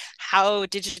about how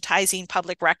digitizing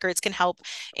public records can help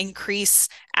increase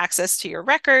access to your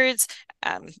records,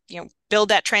 build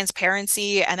that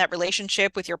transparency and that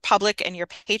relationship with your public and your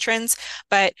patrons.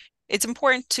 But it's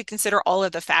important to consider all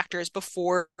of the factors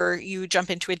before you jump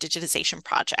into a digitization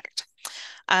project.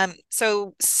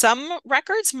 So some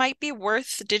records might be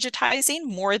worth digitizing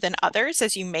more than others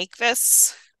as you make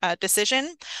this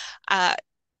decision. Uh,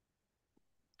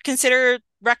 Consider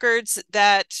records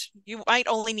that you might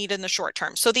only need in the short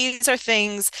term. So these are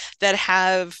things that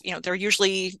have, they're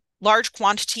usually large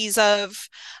quantities of,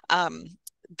 um,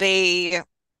 they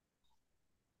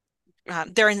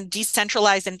they're in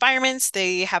decentralized environments.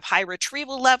 They have high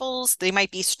retrieval levels. They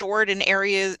might be stored in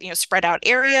areas, spread out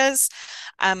areas.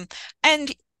 Um,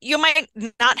 and you might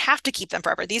not have to keep them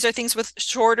forever. These are things with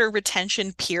shorter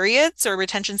retention periods or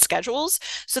retention schedules,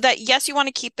 so that yes, you want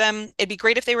to keep them. It'd be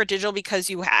great if they were digital because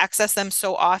you access them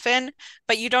so often,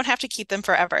 but you don't have to keep them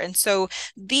forever. And so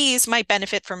these might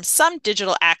benefit from some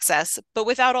digital access, but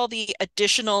without all the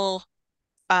additional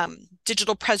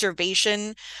digital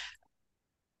preservation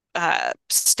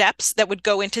steps that would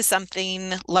go into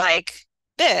something like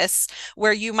this,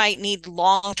 where you might need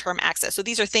long-term access. So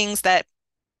these are things that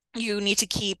you need to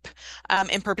keep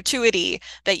in perpetuity,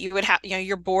 that you would have,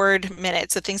 your board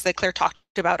minutes, the things that Claire talked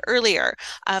about earlier.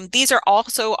 These are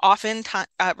also often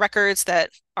records that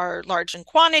are large in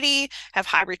quantity, have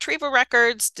high retrieval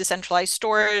records, decentralized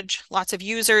storage, lots of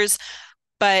users,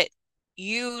 but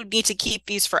you need to keep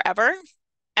these forever.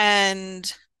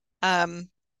 And um,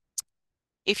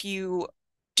 if you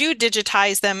do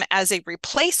digitize them as a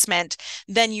replacement,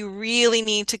 then you really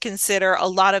need to consider a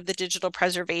lot of the digital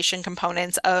preservation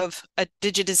components of a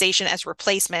digitization as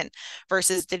replacement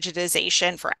versus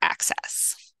digitization for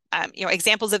access.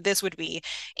 Examples of this would be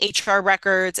HR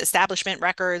records, establishment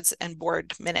records, and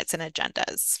board minutes and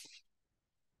agendas.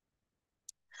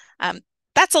 Um,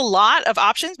 that's a lot of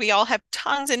options. We all have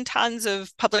tons and tons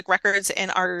of public records in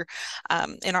our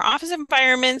office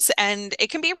environments, and it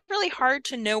can be really hard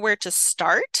to know where to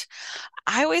start.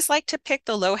 I always like to pick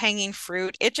the low-hanging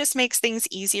fruit. It just makes things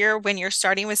easier when you're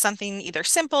starting with something either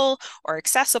simple or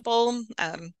accessible.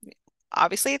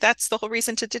 Obviously, that's the whole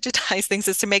reason to digitize things,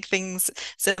 is to make things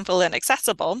simple and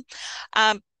accessible.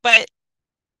 But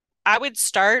I would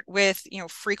start with,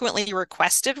 frequently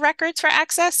requested records for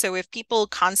access. So if people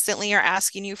constantly are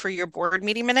asking you for your board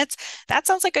meeting minutes, that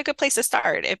sounds like a good place to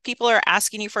start. If people are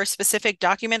asking you for a specific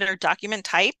document or document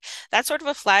type, that's sort of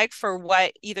a flag for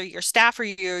what either your staff or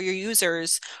your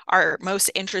users are most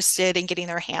interested in getting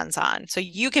their hands on. So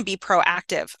you can be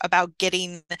proactive about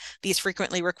getting these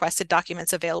frequently requested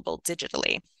documents available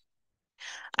digitally.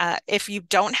 If you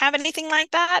don't have anything like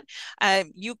that,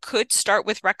 you could start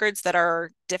with records that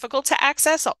are difficult to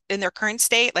access in their current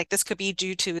state. Like this could be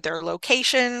due to their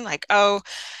location, like, oh,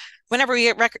 whenever we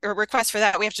get a request for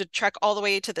that, we have to trek all the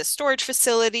way to the storage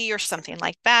facility or something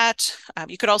like that.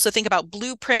 You could also think about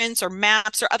blueprints or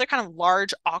maps or other kind of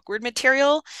large, awkward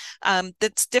material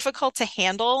that's difficult to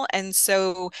handle. And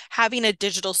so having a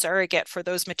digital surrogate for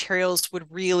those materials would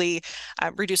really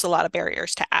reduce a lot of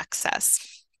barriers to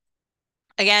access.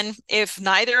 Again, if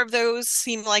neither of those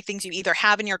seem like things you either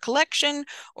have in your collection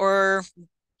or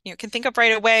can think of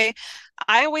right away,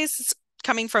 I always,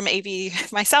 coming from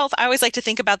AV myself, I always like to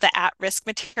think about the at-risk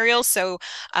materials. So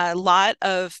a lot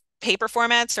of paper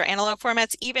formats or analog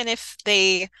formats, even if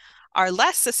they are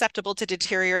less susceptible to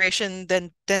deterioration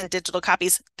than digital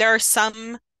copies, there are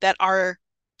some that are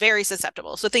very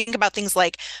susceptible. So think about things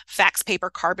like fax paper,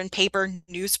 carbon paper,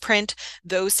 newsprint,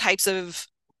 those types of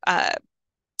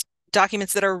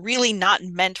documents that are really not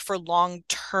meant for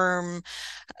long-term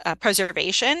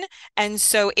preservation. And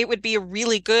so it would be a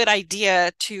really good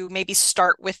idea to maybe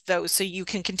start with those so you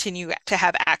can continue to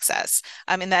have access.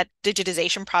 In that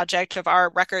digitization project of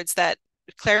our records that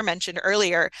Claire mentioned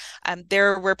earlier,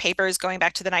 there were papers going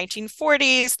back to the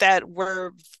 1940s that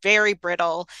were very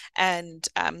brittle and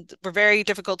were very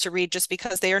difficult to read just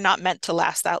because they are not meant to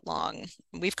last that long.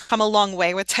 We've come a long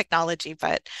way with technology,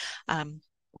 but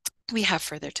we have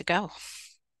further to go.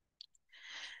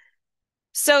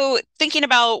 So thinking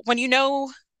about when you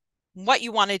know what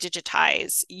you want to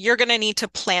digitize, you're going to need to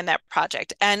plan that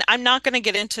project. And I'm not going to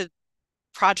get into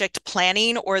project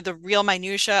planning or the real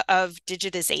minutia of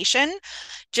digitization.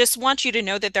 Just want you to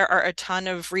know that there are a ton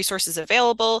of resources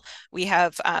available. We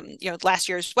have, last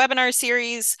year's webinar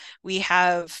series. We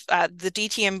have the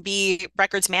DTMB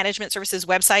Records Management Services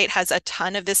website has a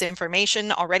ton of this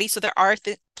information already. So there are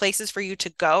places for you to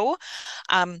go.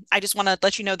 I just want to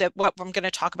let you know that what I'm going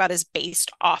to talk about is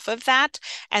based off of that,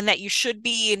 and that you should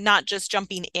be not just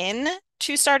jumping in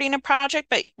to starting a project,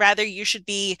 but rather you should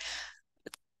be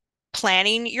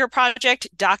planning your project,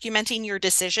 documenting your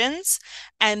decisions,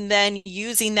 and then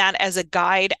using that as a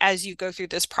guide as you go through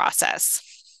this process.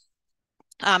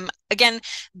 Again,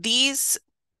 these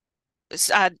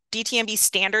DTMB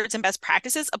standards and best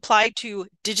practices apply to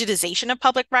digitization of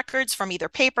public records from either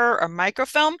paper or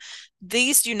microfilm.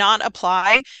 These do not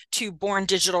apply to born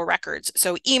digital records.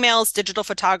 So emails, digital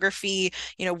photography,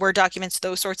 Word documents,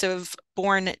 those sorts of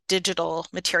born digital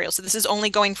materials. So this is only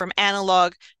going from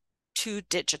analog to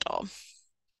digital.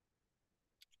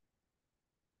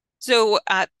 So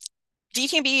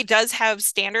DTMB does have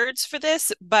standards for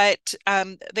this, but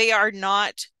they are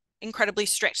not incredibly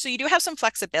strict. So you do have some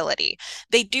flexibility.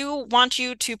 They do want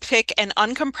you to pick an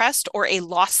uncompressed or a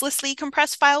losslessly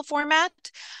compressed file format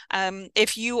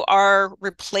if you are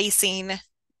replacing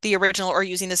the original or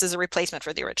using this as a replacement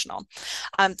for the original.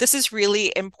 This is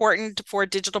really important for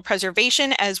digital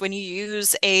preservation, as when you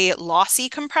use a lossy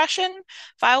compression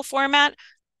file format,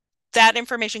 that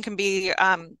information can be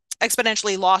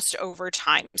exponentially lost over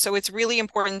time. So it's really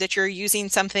important that you're using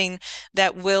something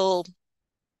that will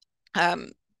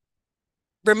um,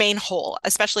 remain whole,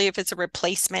 especially if it's a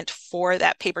replacement for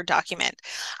that paper document.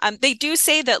 They do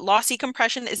say that lossy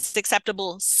compression is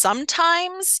acceptable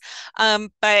sometimes,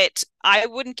 but I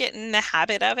wouldn't get in the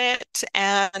habit of it,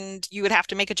 and you would have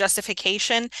to make a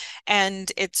justification.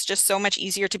 And it's just so much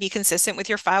easier to be consistent with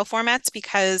your file formats,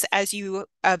 because as you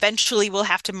eventually will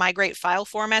have to migrate file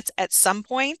formats at some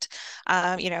point,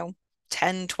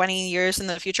 10, 20 years in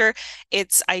the future,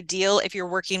 it's ideal if you're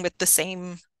working with the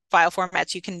same file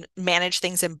formats. You can manage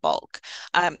things in bulk.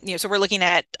 So we're looking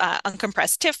at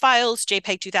uncompressed TIFF files,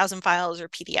 JPEG 2000 files, or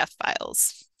PDF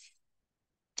files.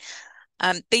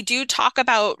 They do talk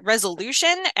about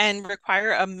resolution and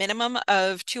require a minimum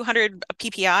of 200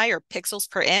 ppi or pixels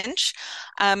per inch.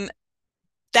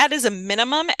 That is a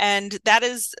minimum, and that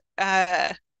is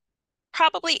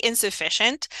probably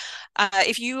insufficient.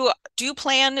 If you do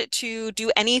plan to do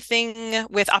anything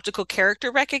with optical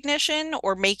character recognition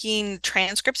or making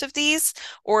transcripts of these,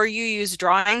 or you use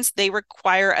drawings, they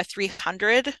require a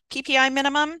 300 ppi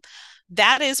minimum.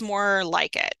 That is more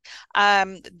like it.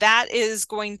 That is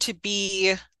going to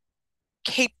be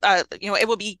it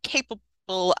will be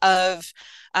capable of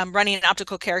running an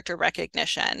optical character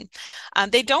recognition.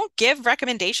 They don't give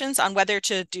recommendations on whether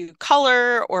to do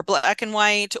color or black and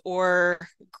white or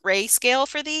grayscale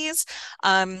for these.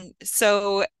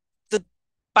 So the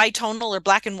bitonal or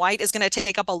black and white is going to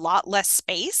take up a lot less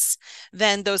space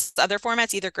than those other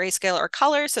formats, either grayscale or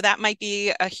color. So that might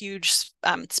be a huge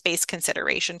space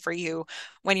consideration for you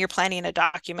when you're planning a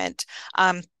document.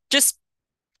 Just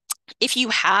if you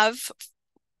have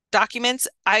documents,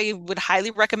 I would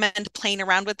highly recommend playing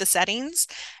around with the settings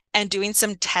and doing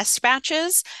some test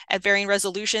batches at varying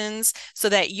resolutions so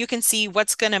that you can see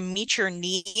what's going to meet your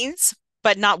needs,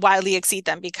 but not wildly exceed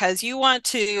them, because you want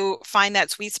to find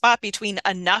that sweet spot between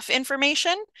enough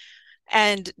information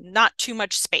and not too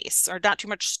much space or not too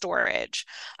much storage.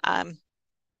 And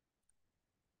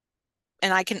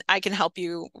I can help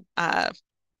you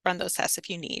run those tests if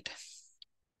you need.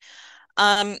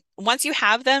 Once you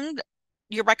have them,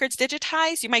 your records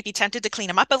digitized, you might be tempted to clean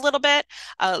them up a little bit.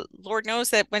 Lord knows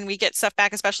that when we get stuff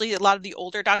back, especially a lot of the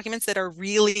older documents that are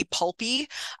really pulpy,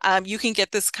 you can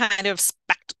get this kind of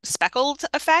speckled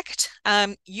effect.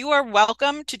 You are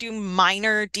welcome to do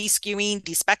minor deskewing,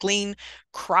 despeckling,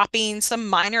 cropping, some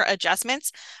minor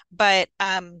adjustments, but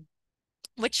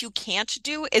what you can't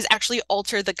do is actually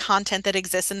alter the content that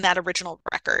exists in that original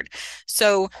record.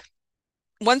 So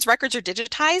once records are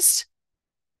digitized,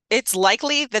 it's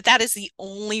likely that that is the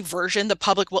only version the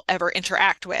public will ever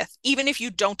interact with, even if you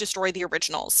don't destroy the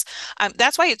originals.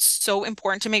 That's why it's so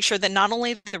important to make sure that not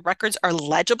only the records are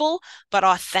legible, but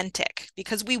authentic,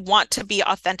 because we want to be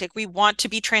authentic. We want to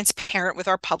be transparent with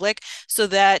our public so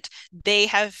that they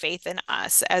have faith in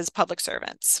us as public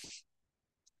servants.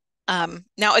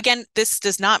 Now, again, this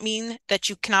does not mean that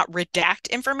you cannot redact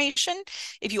information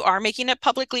if you are making it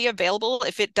publicly available.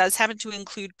 If it does happen to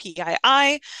include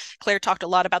PII, Claire talked a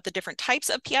lot about the different types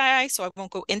of PII, so I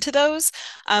won't go into those.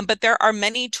 But there are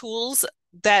many tools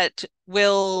that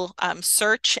will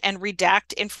search and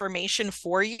redact information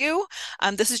for you.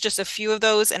 This is just a few of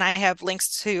those, and I have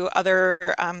links to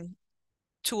other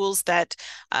tools that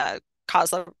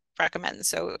COSLA recommends.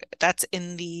 So that's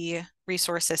in the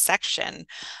resources section.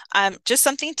 Just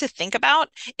something to think about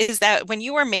is that when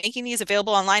you are making these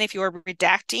available online, if you are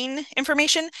redacting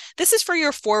information, this is for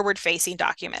your forward-facing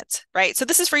documents, right? So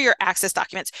this is for your access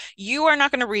documents. You are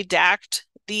not going to redact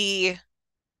the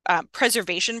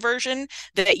preservation version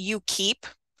that you keep,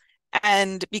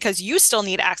 and because you still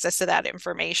need access to that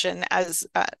information as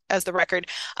the record.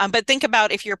 But think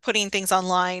about if you're putting things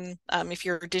online, if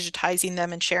you're digitizing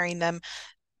them and sharing them,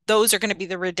 those are going to be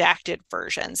the redacted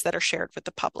versions that are shared with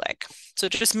the public. So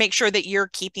just make sure that you're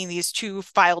keeping these two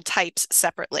file types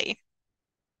separately.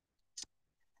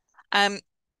 Um,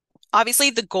 Obviously,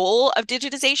 the goal of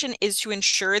digitization is to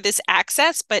ensure this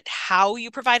access, but how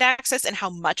you provide access and how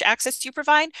much access you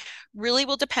provide really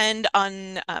will depend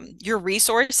on your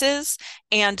resources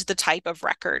and the type of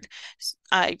record.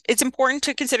 It's important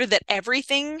to consider that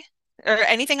everything or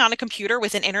anything on a computer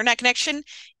with an internet connection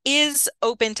is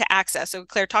open to access. So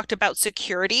Claire talked about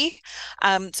security.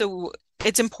 So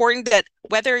it's important that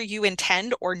whether you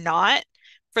intend or not,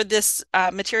 for this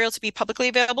material to be publicly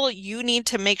available, you need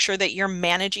to make sure that you're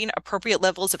managing appropriate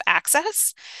levels of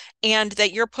access and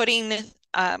that you're putting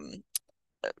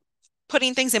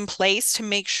things in place to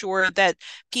make sure that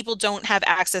people don't have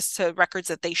access to records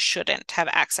that they shouldn't have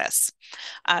access.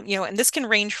 And this can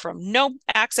range from no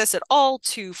access at all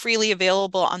to freely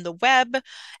available on the web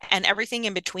and everything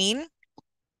in between.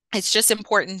 It's just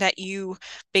important that you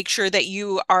make sure that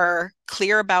you are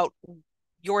clear about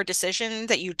your decision,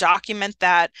 that you document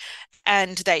that,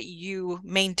 and that you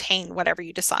maintain whatever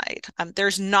you decide.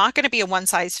 There's not going to be a one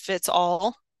size fits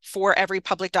all for every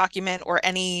public document or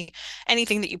anything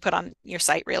that you put on your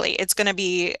site, really. It's going to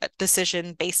be a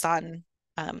decision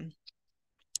um,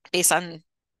 based on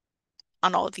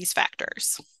all of these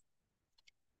factors.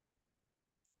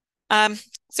 Um,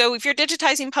 so if you're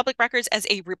digitizing public records as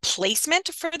a replacement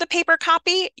for the paper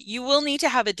copy, you will need to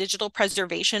have a digital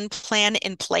preservation plan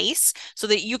in place so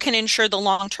that you can ensure the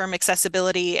long-term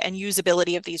accessibility and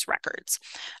usability of these records.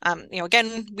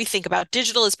 Again, we think about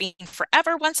digital as being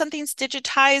forever once something's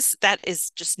digitized. That is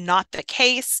just not the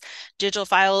case. Digital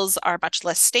files are much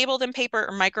less stable than paper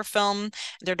or microfilm.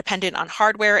 They're dependent on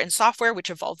hardware and software, which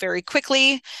evolve very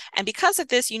quickly. And because of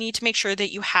this, you need to make sure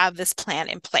that you have this plan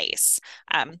in place.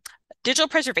 Digital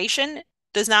preservation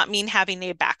does not mean having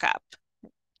a backup.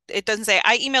 It doesn't say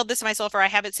I emailed this to myself or I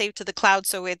have it saved to the cloud,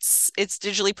 so it's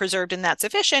digitally preserved and that's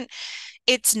sufficient.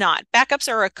 It's not. Backups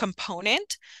are a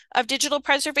component of digital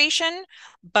preservation,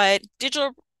 but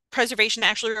digital preservation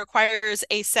actually requires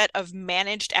a set of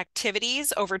managed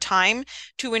activities over time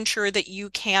to ensure that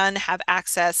you can have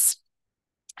access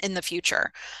in the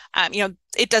future.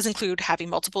 It does include having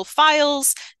multiple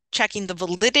files, checking the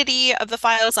validity of the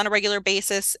files on a regular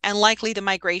basis, and likely the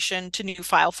migration to new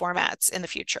file formats in the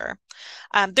future.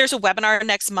 There's a webinar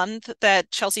next month that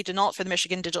Chelsea Denault for the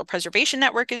Michigan Digital Preservation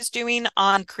Network is doing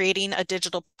on creating a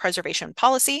digital preservation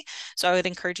policy. So I would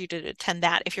encourage you to attend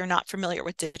that if you're not familiar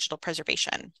with digital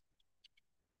preservation.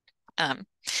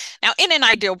 Now, in an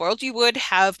ideal world, you would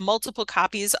have multiple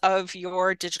copies of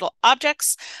your digital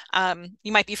objects.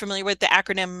 You might be familiar with the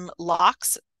acronym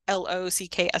LOCKSS,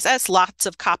 LOCKSS, lots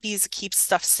of copies keep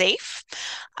stuff safe.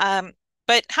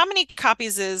 But how many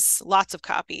copies is lots of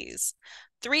copies?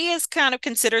 3 is kind of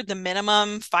considered the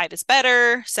minimum, 5 is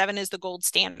better, 7 is the gold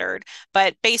standard.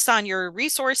 But based on your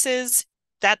resources,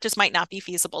 that just might not be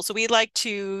feasible. So we like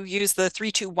to use the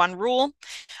 3-2-1 rule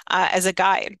as a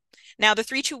guide. Now, the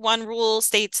 3-2-1 rule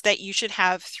states that you should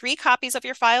have 3 copies of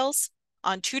your files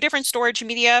on 2 different storage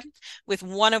media, with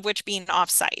one of which being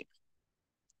offsite.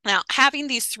 Now, having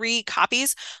these 3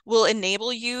 copies will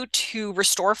enable you to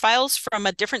restore files from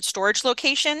a different storage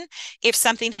location if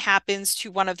something happens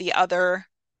to one of the other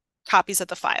copies of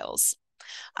the files.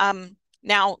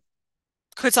 Now,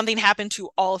 could something happen to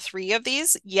all 3 of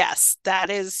these? Yes, that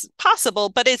is possible,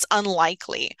 but it's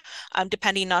unlikely,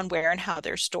 depending on where and how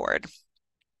they're stored.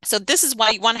 So this is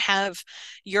why you want to have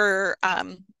your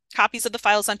copies of the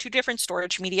files on 2 different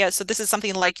storage media. So this is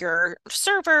something like your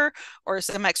server or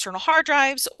some external hard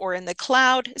drives or in the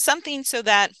cloud, something so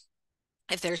that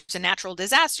if there's a natural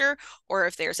disaster or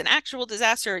if there's an actual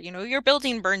disaster, your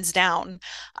building burns down,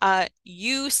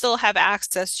 you still have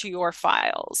access to your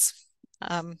files.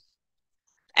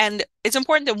 And it's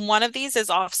important that one of these is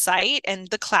off-site, and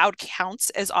the cloud counts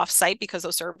as off-site because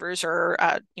those servers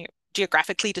are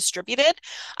geographically distributed.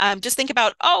 Just think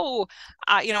about, I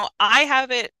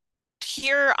have it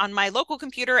here on my local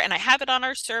computer and I have it on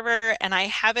our server and I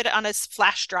have it on a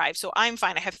flash drive. So I'm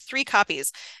fine. I have 3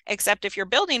 copies, except if your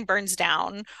building burns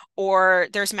down or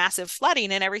there's massive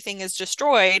flooding and everything is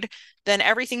destroyed, then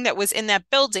everything that was in that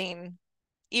building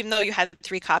even though you had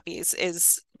 3 copies,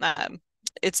 is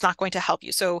it's not going to help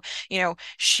you. So,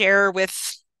 share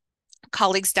with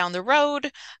colleagues down the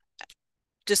road.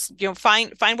 Just,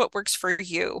 find what works for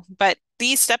you. But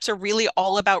these steps are really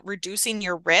all about reducing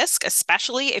your risk,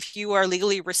 especially if you are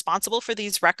legally responsible for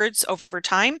these records over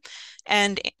time,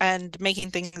 and making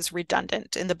things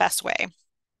redundant in the best way.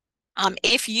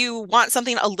 If you want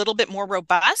something a little bit more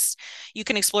robust, you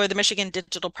can explore the Michigan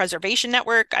Digital Preservation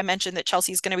Network. I mentioned that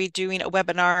Chelsea's going to be doing a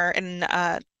webinar in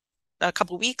a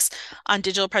couple of weeks on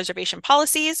digital preservation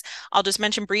policies. I'll just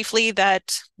mention briefly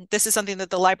that this is something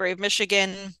that the Library of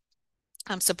Michigan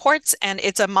supports, and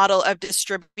it's a model of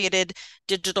distributed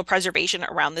digital preservation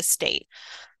around the state.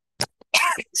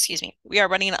 Excuse me. We are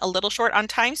running a little short on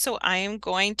time, so I am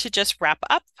going to just wrap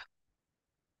up.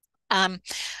 Um,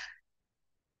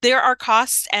 there are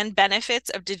costs and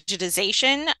benefits of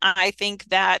digitization. I think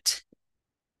that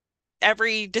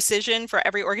every decision for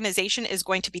every organization is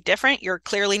going to be different. You're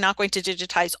clearly not going to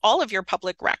digitize all of your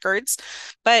public records,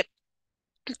 but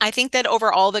I think that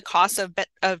overall the cost of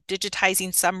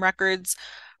digitizing some records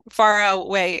far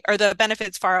outweigh, or the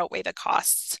benefits far outweigh the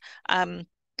costs.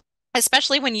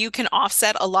 Especially when you can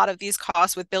offset a lot of these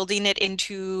costs with building it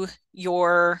into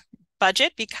your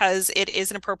budget, because it is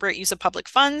an appropriate use of public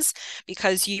funds,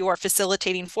 because you are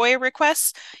facilitating FOIA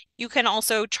requests. You can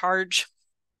also charge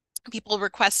people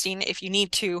requesting, if you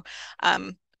need to,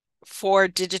 for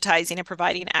digitizing and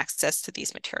providing access to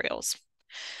these materials.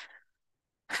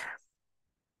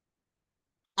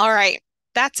 All right,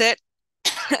 that's it.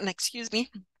 And excuse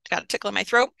me, got a tickle in my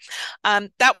throat.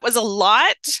 That was a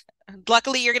lot.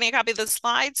 Luckily, you're getting a copy of the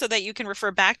slides so that you can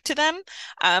refer back to them.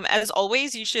 As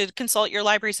always, you should consult your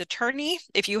library's attorney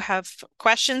if you have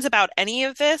questions about any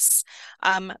of this.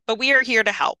 But we are here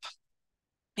to help.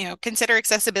 Consider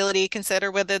accessibility, consider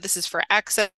whether this is for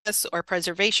access or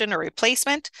preservation or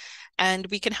replacement, and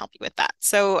we can help you with that.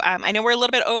 So I know we're a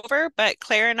little bit over, but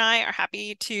Claire and I are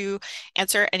happy to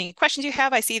answer any questions you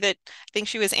have. I see that, I think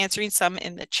she was answering some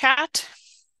in the chat.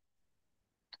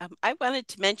 I wanted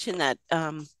to mention that,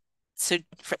 so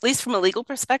at least from a legal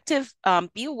perspective,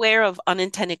 be aware of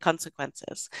unintended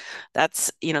consequences.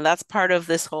 That's part of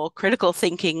this whole critical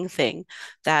thinking thing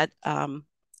that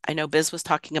I know Biz was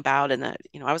talking about, and that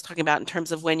I was talking about in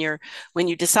terms of when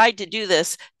you decide to do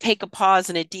this, take a pause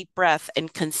and a deep breath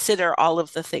and consider all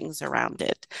of the things around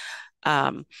it.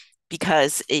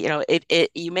 Because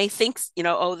you may think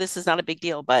oh, this is not a big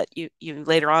deal, but you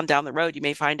later on down the road you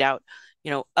may find out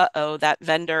that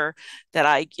vendor that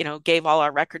I gave all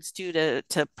our records to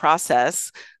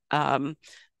process had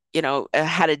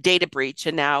a data breach,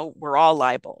 and now we're all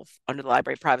liable under the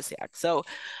Library Privacy Act. So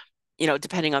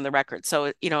depending on the record.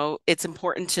 So, it's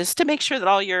important just to make sure that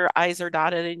all your I's are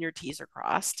dotted and your T's are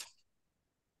crossed.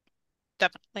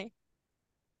 Definitely.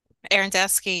 Aaron's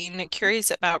asking,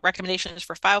 curious about recommendations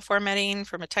for file formatting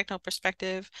from a technical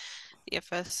perspective.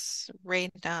 DFS,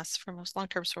 RAID, NAS for most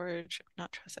long-term storage,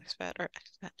 not trust expat or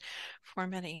expat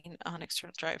formatting on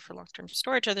external drive for long-term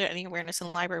storage. Are there any awareness in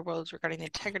the library worlds regarding the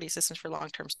integrity systems for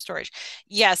long-term storage?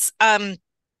 Yes.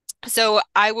 So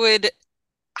I would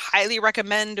highly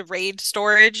recommend RAID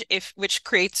storage, which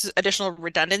creates additional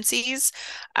redundancies.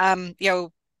 Um, you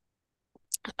know,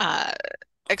 uh,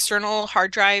 External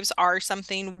hard drives are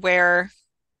something where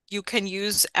you can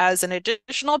use as an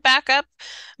additional backup,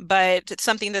 but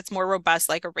something that's more robust,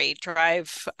 like a RAID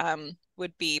drive,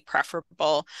 would be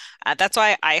preferable. That's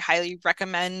why I highly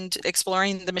recommend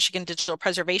exploring the Michigan Digital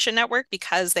Preservation Network,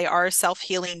 because they are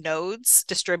self-healing nodes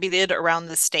distributed around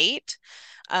the state.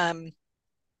 And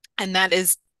that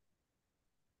is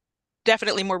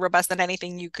definitely more robust than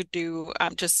anything you could do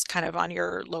just kind of on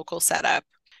your local setup.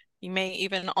 You may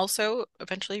even also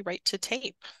eventually write to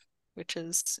tape, which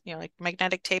is, like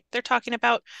magnetic tape. They're talking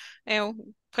about,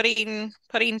 putting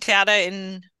data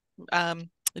in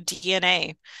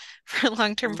DNA for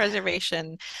long-term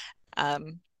preservation.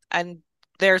 And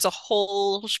there's a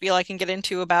whole spiel I can get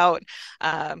into about,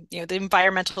 the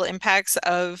environmental impacts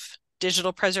of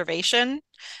digital preservation.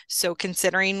 So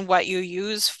considering what you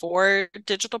use for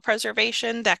digital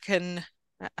preservation, that can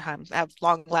have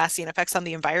long-lasting effects on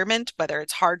the environment, whether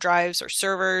it's hard drives or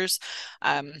servers.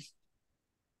 That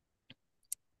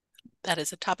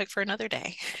is a topic for another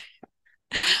day.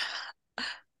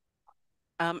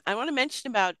 I want to mention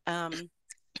about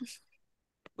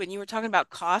when you were talking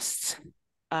about costs,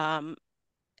 and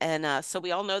so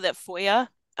we all know that FOIA,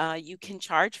 you can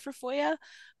charge for FOIA,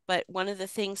 but one of the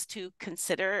things to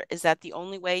consider is that the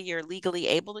only way you're legally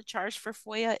able to charge for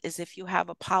FOIA is if you have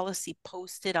a policy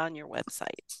posted on your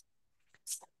website.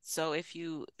 So if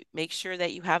you make sure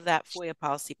that you have that FOIA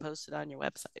policy posted on your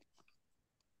website.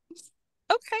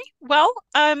 Okay. Well,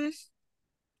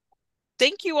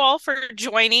 thank you all for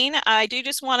joining. I do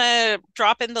just want to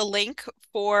drop in the link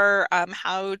for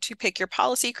how to pick your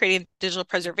policy, creating digital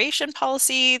preservation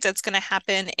policy. That's going to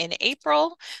happen in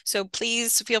April. So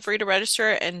please feel free to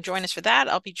register and join us for that.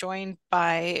 I'll be joined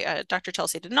by Dr.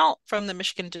 Chelsea Denault from the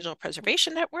Michigan Digital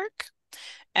Preservation Network.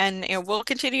 And we'll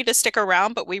continue to stick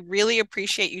around, but we really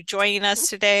appreciate you joining us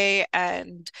today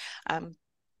and um,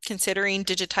 considering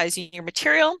digitizing your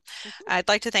material. I'd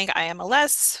like to thank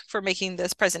IMLS for making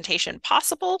this presentation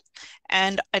possible.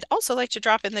 And I'd also like to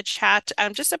drop in the chat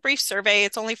just a brief survey.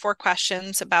 It's only 4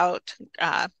 questions about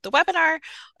the webinar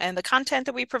and the content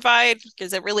that we provide,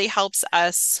 because it really helps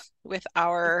us with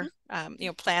our,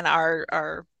 plan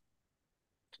our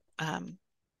um,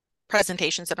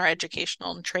 presentations and our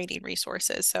educational and training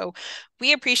resources. So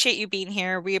we appreciate you being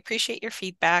here. We appreciate your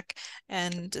feedback,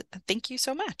 and thank you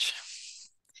so much.